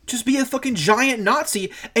 Just be a fucking giant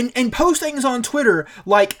Nazi and post things on Twitter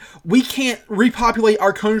like, we can't repopulate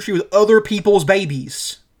our country with other people's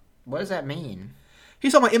babies. What does that mean?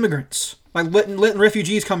 He's talking about immigrants. Like letting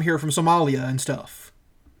refugees come here from Somalia and stuff.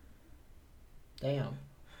 Damn.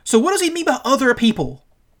 So what does he mean by other people?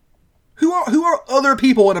 Who are other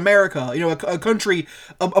people in America? A country,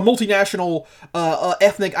 a multinational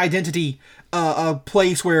ethnic identity, a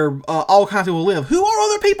place where all kinds of people live. Who are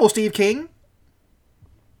other people, Steve King?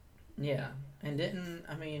 Yeah, and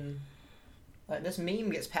like this meme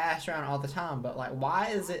gets passed around all the time, but like, why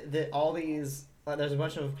is it that all these, like, there's a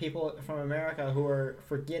bunch of people from America who are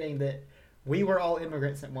forgetting that we were all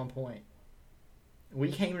immigrants at one point.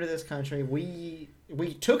 We came to this country, we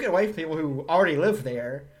took it away from people who already lived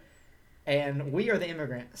there, and we are the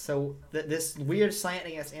immigrants. So this weird slant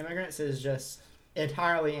against immigrants is just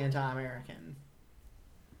entirely anti-American.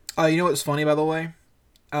 You know what's funny, by the way?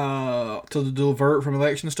 To divert from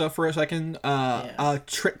election stuff for a second,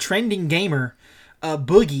 trending gamer,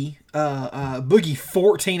 Boogie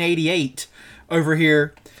 1488 over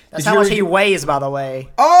here. That's how much he weighs, by the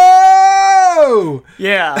way. Oh!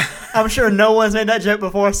 Yeah. I'm sure no one's made that joke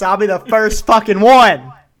before, so I'll be the first fucking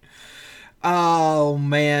one. Oh,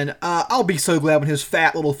 man. I'll be so glad when his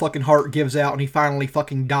fat little fucking heart gives out and he finally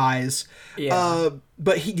fucking dies. Yeah.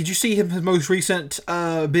 But did you see his most recent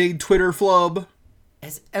big Twitter flub?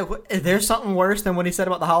 Is there something worse than what he said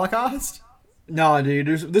about the Holocaust? No, dude.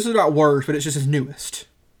 This is not worse, but it's just his newest.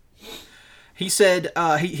 He said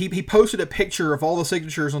he posted a picture of all the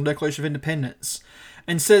signatures on the Declaration of Independence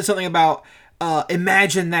and said something about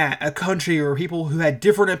imagine that, a country where people who had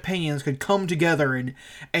different opinions could come together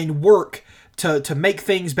and work to make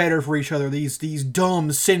things better for each other. These dumb,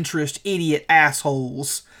 centrist, idiot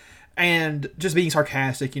assholes. And just being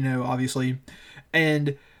sarcastic, obviously.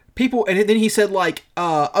 And then he said, like,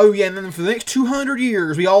 and then for the next 200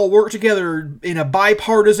 years, we all work together in a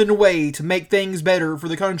bipartisan way to make things better for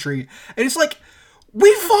the country. And it's like,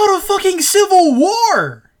 we fought a fucking civil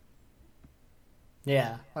war!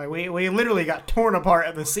 Yeah, like we literally got torn apart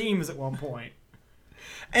at the seams at one point.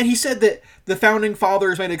 And he said that the founding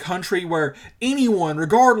fathers made a country where anyone,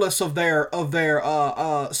 regardless of their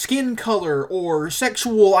skin color or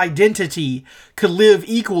sexual identity, could live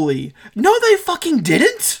equally. No, they fucking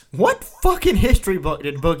didn't. What fucking history book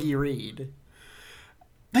did Boogie read?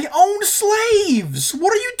 They owned slaves.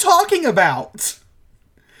 What are you talking about?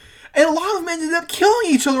 And a lot of them ended up killing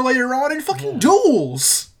each other later on in fucking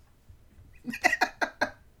duels.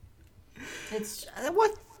 It's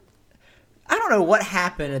what. I don't know what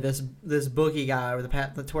happened to this Boogie guy over the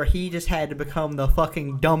past, to where he just had to become the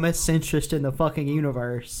fucking dumbest centrist in the fucking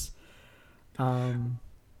universe. I mean,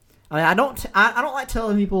 I don't like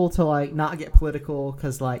telling people to like not get political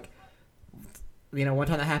because like, you know, one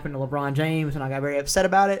time that happened to LeBron James and I got very upset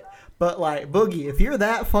about it. But like, Boogie, if you're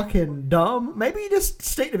that fucking dumb, maybe you just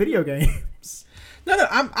stick to video games. No,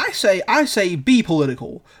 I say be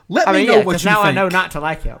political. Let me know what you now think. I know not to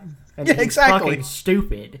like him. And Yeah, he's exactly. fucking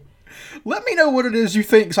stupid. Let me know what it is you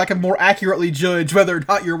think so I can more accurately judge whether or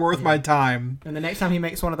not you're worth my time. And the next time he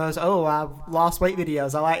makes one of those, oh, I've lost weight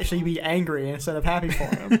videos, I'll actually be angry instead of happy for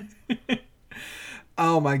him.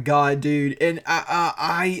 Oh my god, dude. And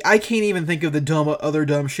I can't even think of the other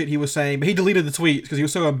dumb shit he was saying, but he deleted the tweets because he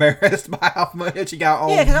was so embarrassed by how much he got on.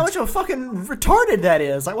 Yeah, because how much of a fucking retarded that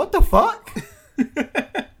is. Like, what the fuck?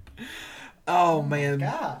 Oh man.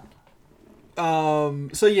 God.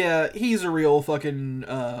 So yeah, he's a real fucking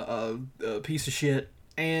piece of shit,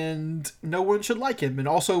 and no one should like him. And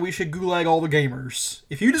also, we should gulag all the gamers.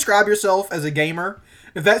 If you describe yourself as a gamer,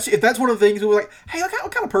 if that's one of the things we're like, hey,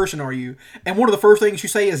 what kind of person are you? And one of the first things you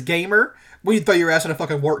say is gamer, we throw your ass in a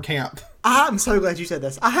fucking work camp. I'm so glad you said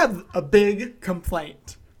this. I have a big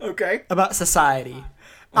complaint Okay. about society.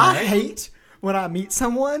 I hate when I meet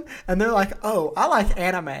someone and they're like, oh, I like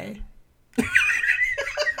anime.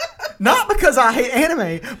 Not because I hate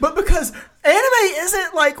anime, but because anime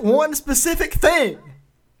isn't like one specific thing.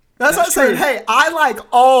 That's like saying, hey, I like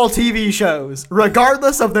all TV shows,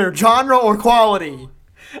 regardless of their genre or quality.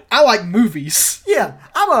 I like movies. Yeah,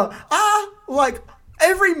 I like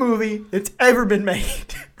every movie that's ever been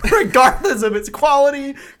made, regardless of its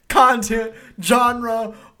quality, content,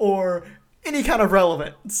 genre, or any kind of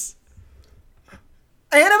relevance.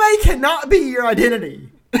 Anime cannot be your identity.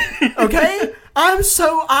 Okay? I'm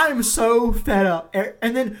so fed up.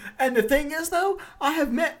 And the thing is though,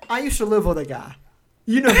 I used to live with a guy.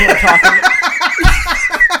 You know who I'm talking about.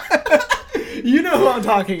 You know who I'm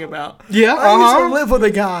talking about. Yeah, I used to live with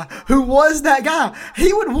a guy who was that guy.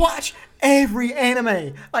 He would watch every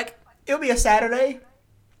anime. Like, it would be a Saturday.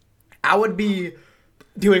 I would be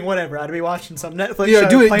doing whatever. I'd be watching some Netflix show,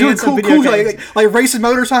 doing some cool video games. like racing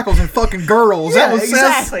motorcycles and fucking girls. Yeah, that was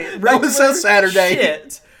exactly. That was so Saturday.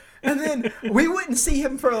 Shit. And then we wouldn't see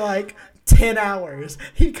him for like 10 hours.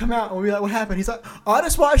 He'd come out and we'd be like, what happened? He's like, oh, I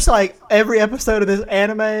just watched like every episode of this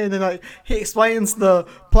anime, and then like he explains the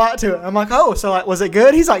plot to it. I'm like, oh, so like was it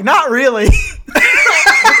good? He's like, not really. And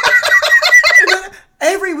then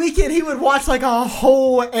every weekend he would watch like a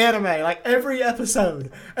whole anime, like every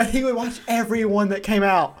episode. And he would watch every one that came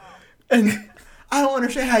out. And I don't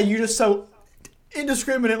understand how you just so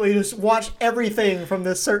indiscriminately just watch everything from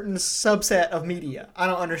this certain subset of media. I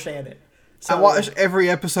don't understand it. So, I watched every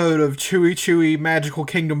episode of Chewy Magical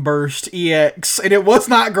Kingdom Burst EX, and it was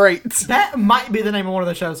not great. that might be the name of one of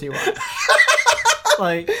the shows he watched.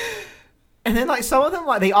 Like, and then like some of them,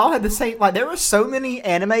 like they all had the same. Like there were so many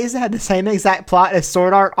animes that had the same exact plot as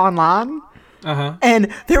Sword Art Online,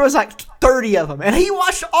 and there was like 30 of them, and he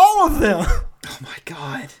watched all of them. Oh my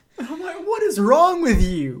god! I'm like, what is wrong with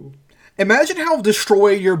you? Imagine how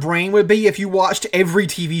destroyed your brain would be if you watched every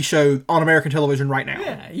TV show on American television right now.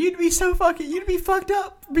 Yeah, you'd be fucked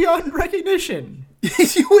up beyond recognition.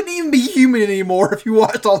 You wouldn't even be human anymore if you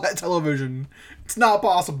watched all that television. It's not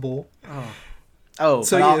possible. Oh,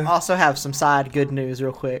 So but I'll you- also have some side good news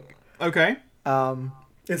real quick. Okay.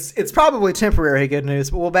 It's probably temporary good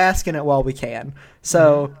news, but we'll bask in it while we can.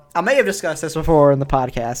 So I may have discussed this before in the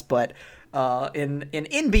podcast, but in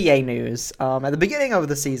NBA news, at the beginning of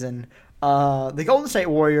the season, the Golden State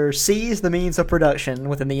Warriors seized the means of production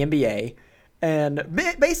within the NBA and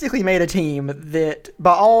basically made a team that,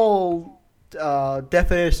 by all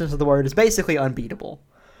definitions of the word, is basically unbeatable.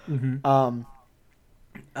 Within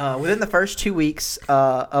the first 2 weeks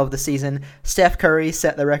of the season, Steph Curry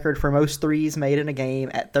set the record for most threes made in a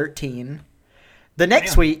game at 13. The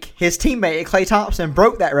next week, his teammate Klay Thompson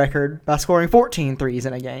broke that record by scoring 14 threes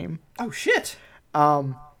in a game. Oh shit.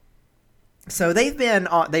 So they've been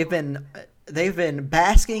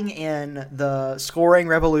basking in the scoring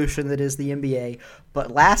revolution that is the NBA.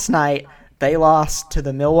 But last night, They lost to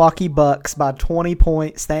the Milwaukee Bucks by 20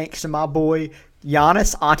 points thanks to my boy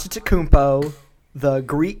Giannis Antetokounmpo, the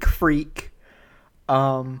Greek Freak.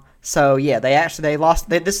 So yeah, they lost.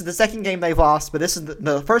 This is the second game they've lost, but this is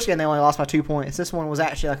the first game they only lost by 2 points. This one was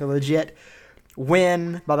actually like a legit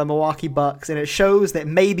win by the Milwaukee Bucks, and it shows that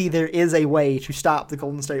maybe there is a way to stop the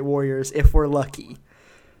Golden State Warriors if we're lucky.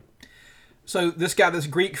 So this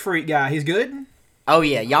Greek Freak guy, he's good? Oh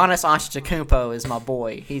yeah, Giannis Antetokounmpo is my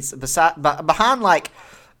boy. He's behind like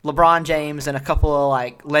LeBron James and a couple of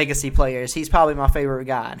like legacy players. He's probably my favorite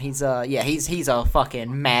guy. And he's a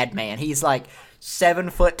fucking madman. He's like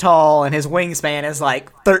 7 foot tall and his wingspan is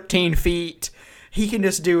like 13 feet. He can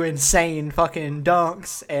just do insane fucking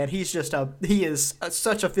dunks, and he is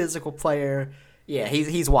such a physical player. Yeah,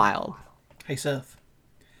 he's wild. Hey Seth.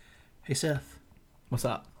 What's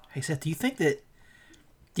up? Hey Seth, do you think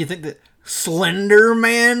that Slender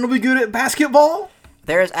Man will be good at basketball?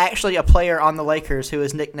 There is actually a player on the Lakers who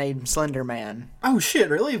is nicknamed Slender Man. Oh shit,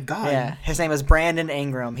 really? God. Yeah, his name is Brandon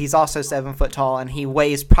Ingram. He's also 7 foot tall, and he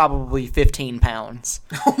weighs probably 15 pounds.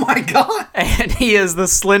 Oh my god. And he is the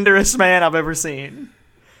slenderest man I've ever seen.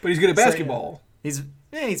 But he's good at basketball. He's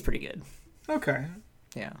pretty good. Okay.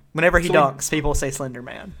 Yeah. Whenever he dunks, people say Slender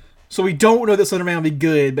Man. So we don't know that Slender Man will be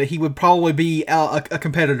good, but he would probably be a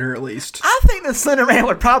competitor at least. I think that Slender Man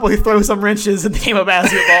would probably throw some wrenches in the game of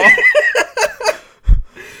basketball.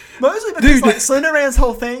 Mostly because like Slender Man's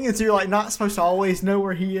whole thing is you're like not supposed to always know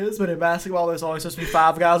where he is, but in basketball there's always supposed to be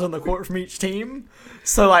 5 guys on the court from each team.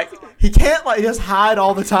 So like he can't like just hide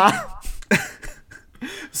all the time.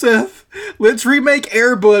 Seth, let's remake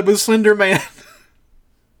Air Bud with Slender Man.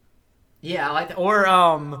 Yeah, I like that.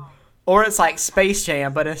 Or it's like Space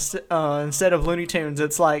Jam, but instead of Looney Tunes,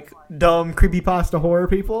 it's like dumb creepypasta horror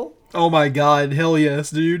people. Oh my god, hell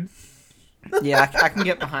yes, dude. Yeah, I can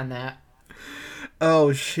get behind that.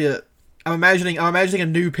 Oh shit! I'm imagining a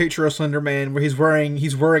new picture of Slender Man where he's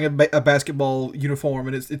wearing a basketball uniform,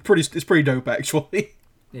 and it's pretty dope actually.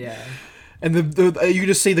 Yeah. And you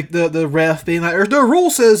just see the ref being like, "The rule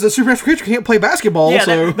says the supernatural creature can't play basketball." Yeah,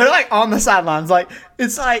 so they're like on the sidelines. Like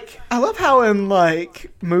it's like I love how in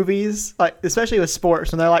like movies, like especially with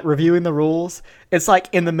sports, when they're like reviewing the rules, it's like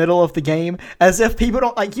in the middle of the game, as if people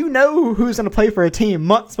don't like who's going to play for a team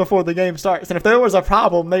months before the game starts, and if there was a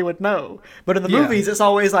problem, they would know. But in the movies, it's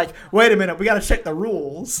always like, wait a minute, we got to check the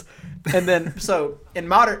rules. And then, so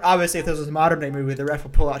in obviously, if this was a modern day movie, the ref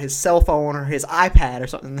would pull out his cell phone or his iPad or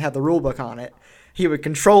something and have the rule book on it. He would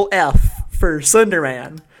Control F for Slender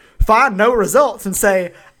Man, find no results, and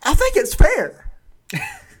say, "I think it's fair."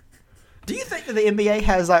 Do you think that the NBA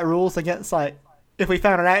has like rules against like if we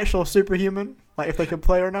found an actual superhuman, like if they could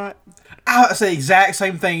play or not? I would say the exact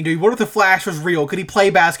same thing, dude. What if the Flash was real? Could he play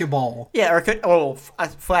basketball? Yeah, or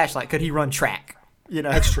Flash, like, could he run track? You know,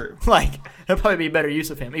 that's true. Like, that'd probably be a better use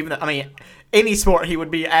of him. Even though, I mean, any sport he would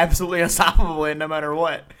be absolutely unstoppable in, no matter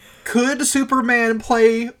what. Could Superman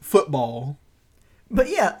play football? But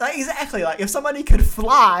yeah, like, exactly. Like, if somebody could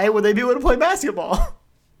fly, would they be able to play basketball?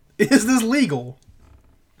 Is this legal?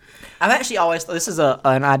 I've actually always this is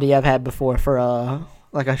an idea I've had before for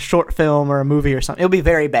like a short film or a movie or something. It would be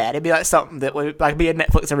very bad. It'd be like something that would like be a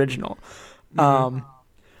Netflix original. Mm-hmm.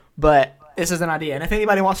 But this is an idea, and if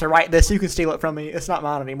anybody wants to write this, you can steal it from me. It's not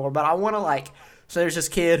mine anymore. But I want to so there's this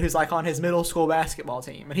kid who's like on his middle school basketball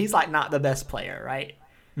team, and he's like not the best player, right?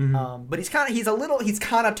 Mm-hmm. But he's kind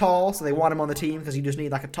of tall, so they want him on the team because you just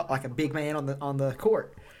need like a big man on the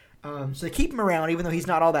court. So they keep him around even though he's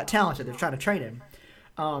not all that talented. They're trying to train him.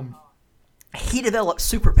 He develops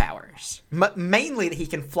superpowers, mainly that he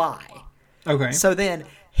can fly. Okay. So then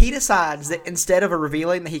he decides that instead of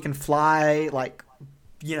revealing that he can fly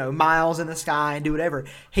miles in the sky and do whatever,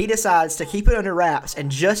 he decides to keep it under wraps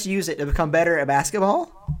and just use it to become better at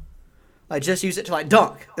basketball. Like just use it to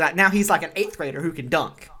dunk. Like now he's like an 8th grader who can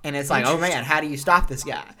dunk, and it's like, oh man, how do you stop this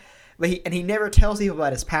guy? But he never tells people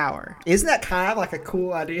about his power. Isn't that kind of like a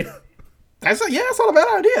cool idea? That's not a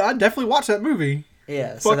bad idea. I'd definitely watch that movie.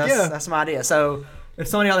 Yeah, so that's my idea. So if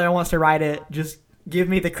somebody out there wants to write it, just give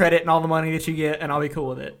me the credit and all the money that you get, and I'll be cool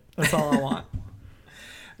with it. That's all I want.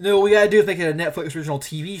 No, what we gotta do is make it a Netflix original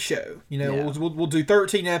TV show. We'll do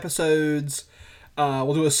 13 episodes.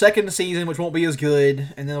 We'll do a second season, which won't be as good,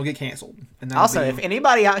 and then it'll get canceled. And also, if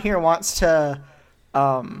anybody out here wants to,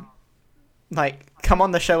 come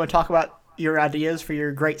on the show and talk about your ideas for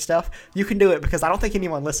your great stuff, you can do it because I don't think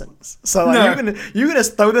anyone listens. So you can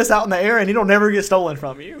just throw this out in the air and it'll never get stolen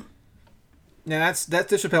from you. Now that's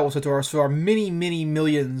disrespectful to our many, many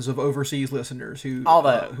millions of overseas listeners who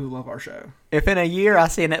love our show. If in a year I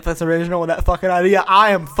see a Netflix original with that fucking idea,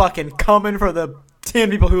 I am fucking coming for the 10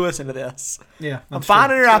 people who listen to this. Yeah, I'm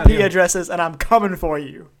finding your IP addresses and I'm coming for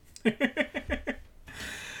you.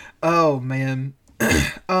 Oh man.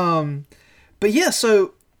 But yeah,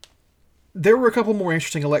 so there were a couple more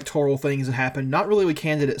interesting electoral things that happened. Not really with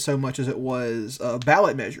candidates so much as it was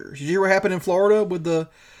ballot measures. Did you hear what happened in Florida with the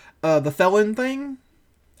felon thing?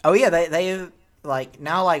 Oh yeah, they like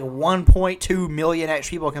now like 1.2 million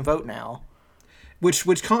extra people can vote now.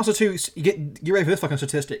 Which constitutes, get ready for this fucking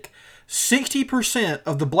statistic, 60%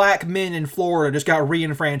 of the black men in Florida just got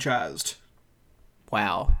re-enfranchised.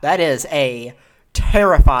 Wow, that is a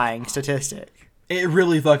terrifying statistic. It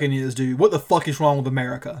really fucking is, dude. What the fuck is wrong with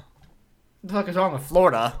America? What the fuck is wrong with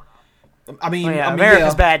Florida? I mean,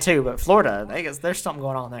 America's bad too, but Florida, there's something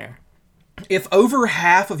going on there. If over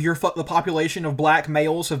half of the population of black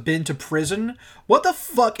males have been to prison, what the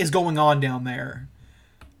fuck is going on down there?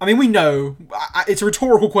 I mean, we know. It's a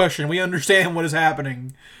rhetorical question. We understand what is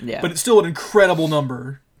happening. Yeah. But it's still an incredible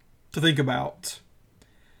number to think about.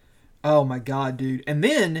 Oh my god, dude. And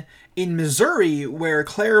then, in Missouri, where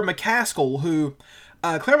Claire McCaskill,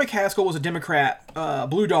 Claire McCaskill was a Democrat,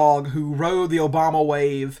 blue dog, who rode the Obama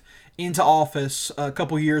wave into office a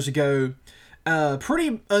couple years ago.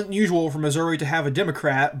 Pretty unusual for Missouri to have a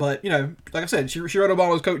Democrat, but, you know, like I said, she rode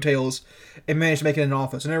Obama's coattails and managed to make it in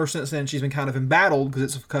office. And ever since then, she's been kind of embattled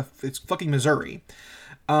because it's fucking Missouri.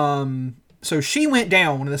 So she went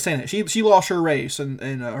down in the Senate. She lost her race, and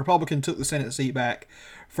a Republican took the Senate seat back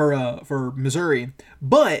for Missouri.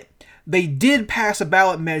 But they did pass a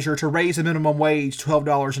ballot measure to raise the minimum wage to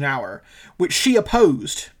 $12 an hour, which she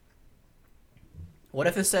opposed. What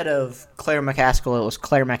if instead of Claire McCaskill, it was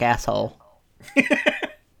Claire McAsshole?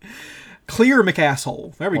 Clear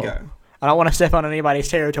McAsshole. There we go. I don't want to step on anybody's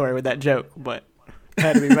territory with that joke, but it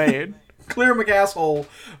had to be made. Claire McAsshole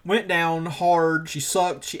went down hard. She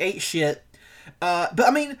sucked. She ate shit. But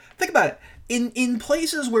I mean, think about it. In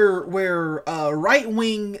places where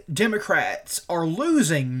right-wing Democrats are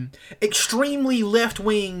losing, extremely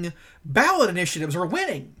left-wing ballot initiatives are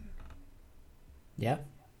winning. Yeah.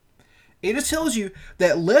 It just tells you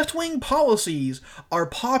that left-wing policies are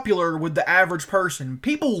popular with the average person.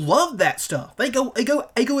 People love that stuff. They go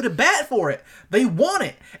to bat for it. They want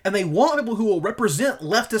it, and they want people who will represent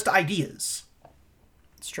leftist ideas.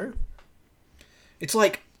 It's true. It's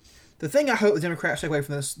like the thing I hope the Democrats take away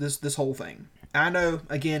from this whole thing. I know,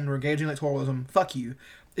 again, we're engaging in electoralism. Fuck you.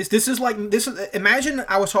 This is imagine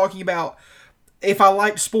I was talking about if I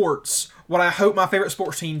liked sports, what I hope my favorite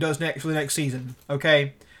sports team does next for the next season.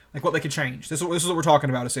 Okay. Like what they could change. This is what we're talking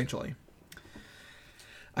about, essentially.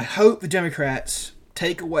 I hope the Democrats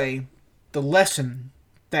take away the lesson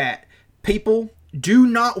that people do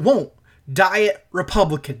not want diet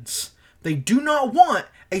Republicans. They do not want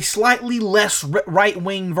a slightly less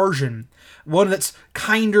right-wing version. One that's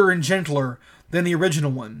kinder and gentler than the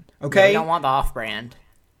original one. Okay? Yeah, they don't want the off-brand.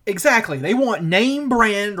 Exactly. They want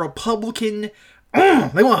name-brand Republican.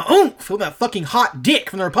 They want oomph. Feel that fucking hot dick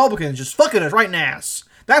from the Republicans just fucking us right in the ass.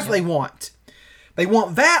 That's what they want. They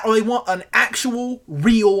want that, or they want an actual,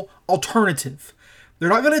 real alternative. They're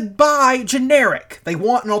not going to buy generic. They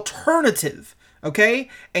want an alternative, okay?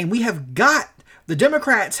 And the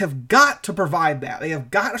Democrats have got to provide that. They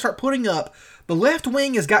have got to start putting up, the left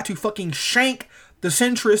wing has got to fucking shank the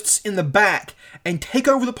centrists in the back and take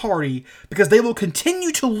over the party, because they will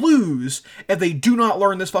continue to lose if they do not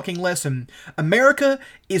learn this fucking lesson. America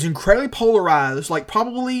is incredibly polarized, like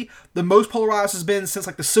probably the most polarized has been since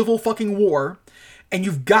like the Civil fucking War, and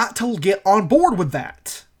you've got to get on board with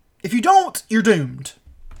that. If you don't, you're doomed.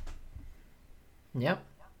 Yep.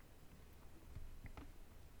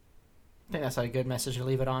 I think that's a good message to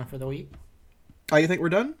leave it on for the week. Oh, you think we're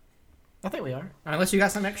done? I think we are. Unless you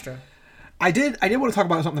got some extra. I did want to talk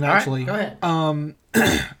about something, actually. All right, go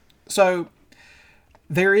ahead. So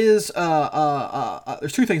there is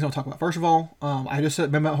there's two things I want to talk about. First of all, I just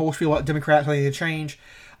said my whole spiel about Democrats wanting to change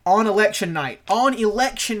on election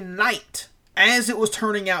night, as it was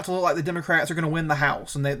turning out to look like the Democrats are going to win the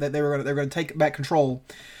House and they were going to take back control.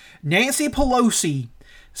 Nancy Pelosi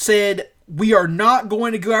said, "We are not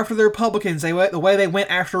going to go after the Republicans the way they went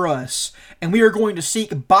after us, and we are going to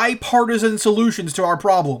seek bipartisan solutions to our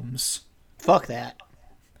problems." Fuck that.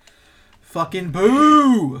 Fucking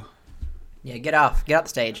boo! Yeah, get off the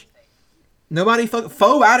stage. Nobody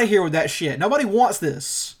foe out of here with that shit. Nobody wants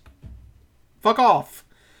this. Fuck off.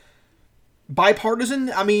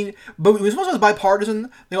 Bipartisan? I mean, but when someone says bipartisan,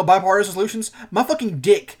 they want bipartisan solutions. My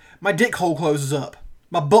dick hole closes up.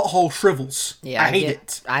 My butthole shrivels. Yeah, I hate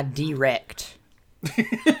it. I direct.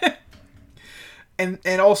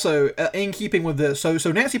 And also, in keeping with this, so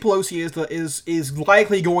Nancy Pelosi is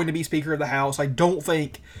likely going to be Speaker of the House. I don't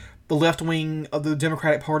think the left wing of the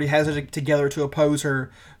Democratic Party has it together to oppose her.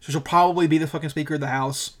 So she'll probably be the fucking Speaker of the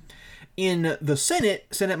House. In the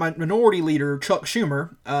Senate Minority Leader Chuck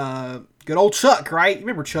Schumer, good old Chuck, right? You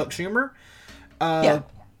remember Chuck Schumer? Yeah.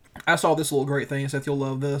 I saw this little great thing, Seth, you'll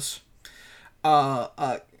love this.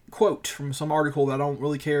 Quote from some article that I don't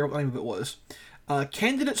really care what the name of it was.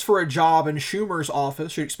 Candidates for a job in Schumer's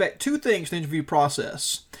office should expect two things in the interview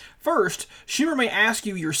process. First, Schumer may ask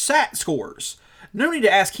you your SAT scores. No need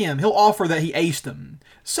to ask him. He'll offer that he aced them.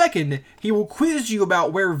 Second, he will quiz you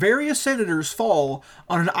about where various senators fall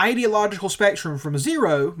on an ideological spectrum from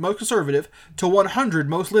 0, most conservative, to 100,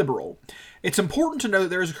 most liberal. It's important to know that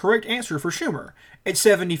there is a correct answer for Schumer. It's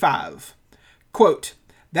 75. Quote,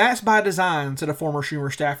 "That's by design," said a former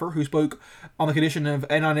Schumer staffer who spoke on the condition of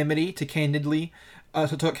anonymity to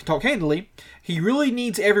talk candidly. "He really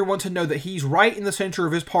needs everyone to know that he's right in the center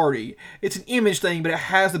of his party. It's an image thing, but it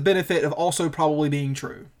has the benefit of also probably being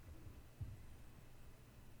true."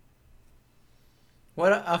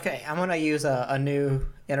 What? Okay, I'm gonna use a new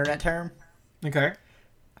internet term. Okay.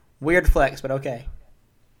 Weird flex, but okay.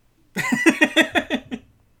 The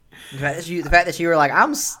fact that you were like,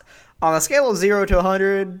 on a scale of 0 to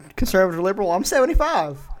 100, conservative liberal, I'm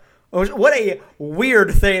 75. What a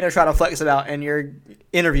weird thing to try to flex about in your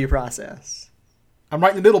interview process. I'm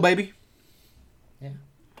right in the middle, baby. Yeah.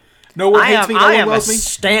 No one hates me, no one loves me.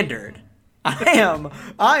 Standard. I'm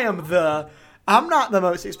not the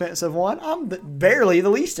most expensive one. I'm barely the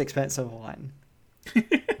least expensive one.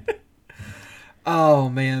 Oh,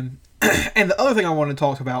 man. And the other thing I want to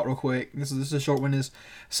talk about real quick, this is a short one, is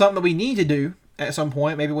something that we need to do at some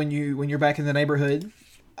point, maybe when you're back in the neighborhood.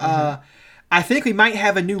 I think we might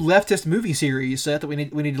have a new leftist movie series, Seth, that we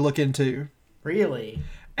need to look into. Really?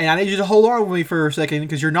 And I need you to hold on with me for a second,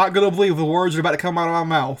 because you're not going to believe the words that are about to come out of my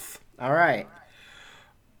mouth. All right.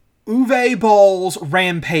 Uwe Ball's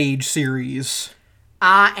Rampage series.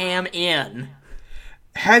 I am in.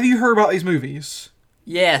 Have you heard about these movies?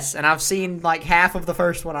 Yes, and I've seen like half of the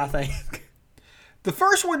first one, I think. The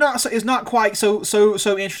first one is not quite so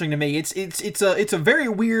interesting to me. It's a very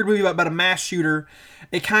weird movie about a mass shooter.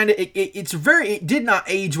 It did not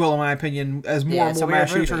age well in my opinion as more and more mass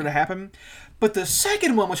shooters started to happen. But the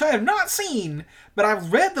second one, which I have not seen, but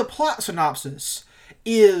I've read the plot synopsis,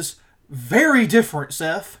 is very different,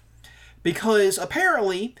 Seth, because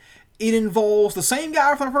apparently it involves the same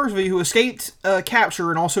guy from the first movie who escaped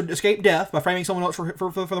capture and also escaped death by framing someone else for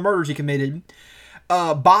the murders he committed.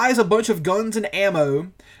 Buys a bunch of guns and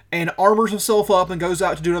ammo and armors himself up and goes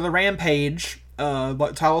out to do another rampage, like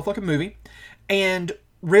the title of the fucking movie, and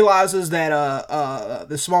realizes that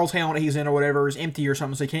the small town that he's in or whatever is empty or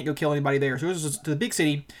something, so he can't go kill anybody there. So he goes to the big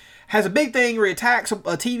city, has a big thing where he attacks a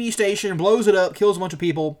TV station, blows it up, kills a bunch of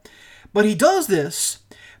people. But he does this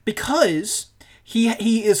because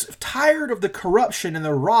he is tired of the corruption and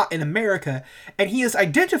the rot in America, and he has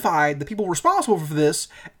identified the people responsible for this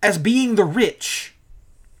as being the rich.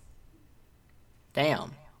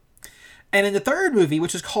 Damn. And in the third movie,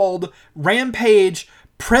 which is called Rampage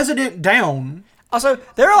President Down... Also,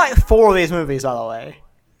 there are like 4 of these movies, by the way.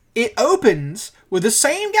 It opens with the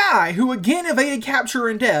same guy who again evaded capture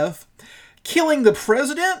and death, killing the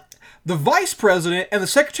president, the vice president, and the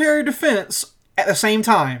Secretary of Defense at the same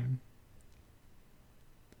time.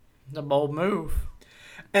 A bold move.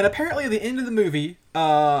 And apparently at the end of the movie,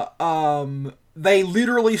 they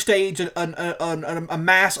literally stage a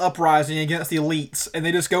mass uprising against the elites, and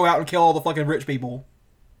they just go out and kill all the fucking rich people.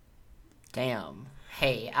 Damn.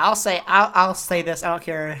 Hey, I'll say this. I don't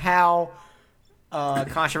care how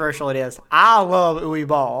controversial it is. I love Uwe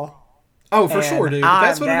Ball. Oh, for sure, dude.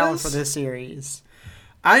 That's what it is. I'm down for this series.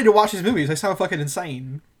 I need to watch these movies. They sound fucking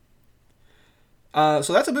insane. So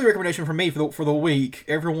that's a movie recommendation for me for the week.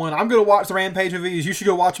 Everyone, I'm going to watch the Rampage movies. You should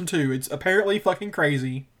go watch them too. It's apparently fucking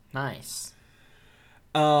crazy. Nice.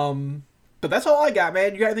 But that's all I got,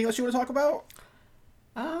 man. You got anything else you want to talk about?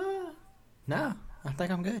 No. I think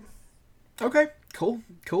I'm good. Okay. Cool.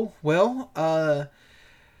 Well,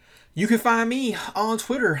 you can find me on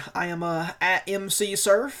Twitter. I am at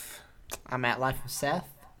MCSurf. I'm at Life of Seth.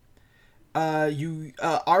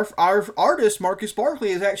 Our artist Marcus Barkley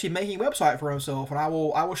is actually making a website for himself, and I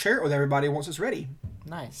will share it with everybody once it's ready.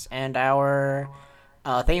 Nice. And our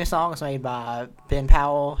theme song is made by Ben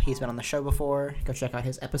Powell. He's been on the show before. Go check out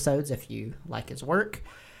his episodes if you like his work.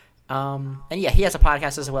 And yeah, he has a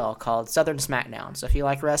podcast as well called Southern Smackdown. So if you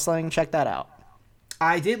like wrestling, check that out.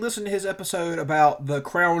 I did listen to his episode about the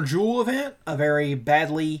Crown Jewel event, a very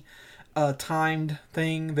badly timed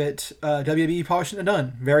thing that WWE probably shouldn't have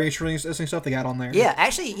done. Very interesting stuff they got on there. Yeah,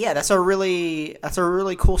 actually, yeah, that's a really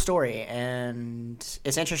cool story, and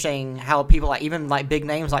it's interesting how people like even like big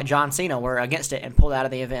names like John Cena were against it and pulled out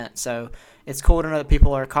of the event. So it's cool to know that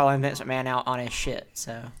people are calling Vince McMahon out on his shit.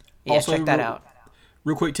 So yeah, Also, check that out.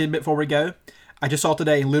 Real quick tidbit before we go. I just saw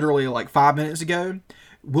today, literally like 5 minutes ago,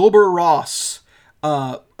 Wilbur Ross.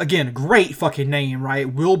 Again, great fucking name,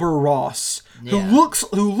 right? Wilbur Ross. Yeah.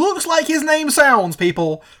 Who looks like his name sounds,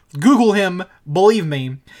 people. Google him, believe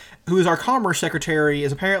me. Who is our commerce secretary,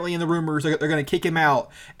 is apparently in the rumors they're going to kick him out.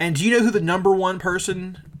 And do you know who the number one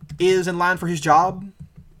person is in line for his job?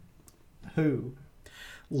 Who?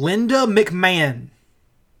 Linda McMahon.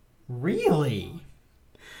 Really?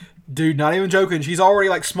 Dude, not even joking. She's already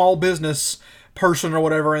like small business person or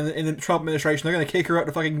whatever in the Trump administration. They're going to kick her up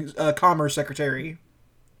to fucking commerce secretary.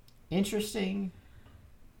 Interesting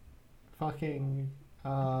fucking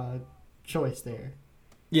choice there.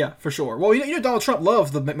 Yeah, for sure. Well, you know Donald Trump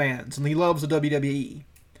loves the McMahons, and he loves the WWE.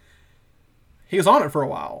 He was on it for a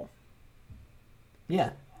while.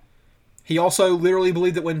 Yeah. He also literally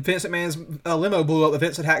believed that when Vince McMahon's limo blew up, that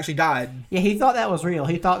Vince had actually died. Yeah, he thought that was real.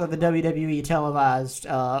 He thought that the WWE televised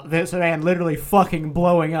Vince McMahon literally fucking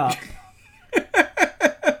blowing up.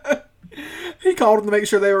 He called them to make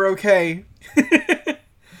sure they were okay.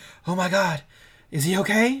 Oh my God, is he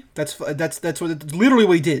okay? That's literally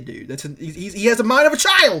what he did, dude. He has the mind of a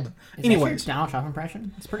child. Anyways, Donald Trump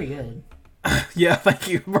impression. It's pretty good. Yeah, thank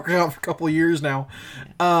you. Working out for a couple of years now.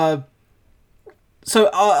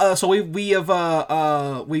 So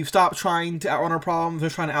we've stopped trying to outrun our problems. We're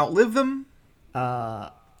trying to outlive them.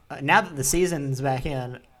 Now that the season's back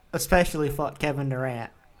in, especially fuck Kevin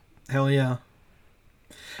Durant. Hell yeah.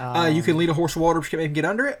 You can lead a horse to water, but you can't get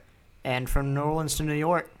under it. And from New Orleans to New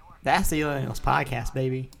York, that's the Illinois Podcast,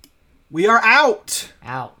 baby. We are out.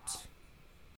 Out.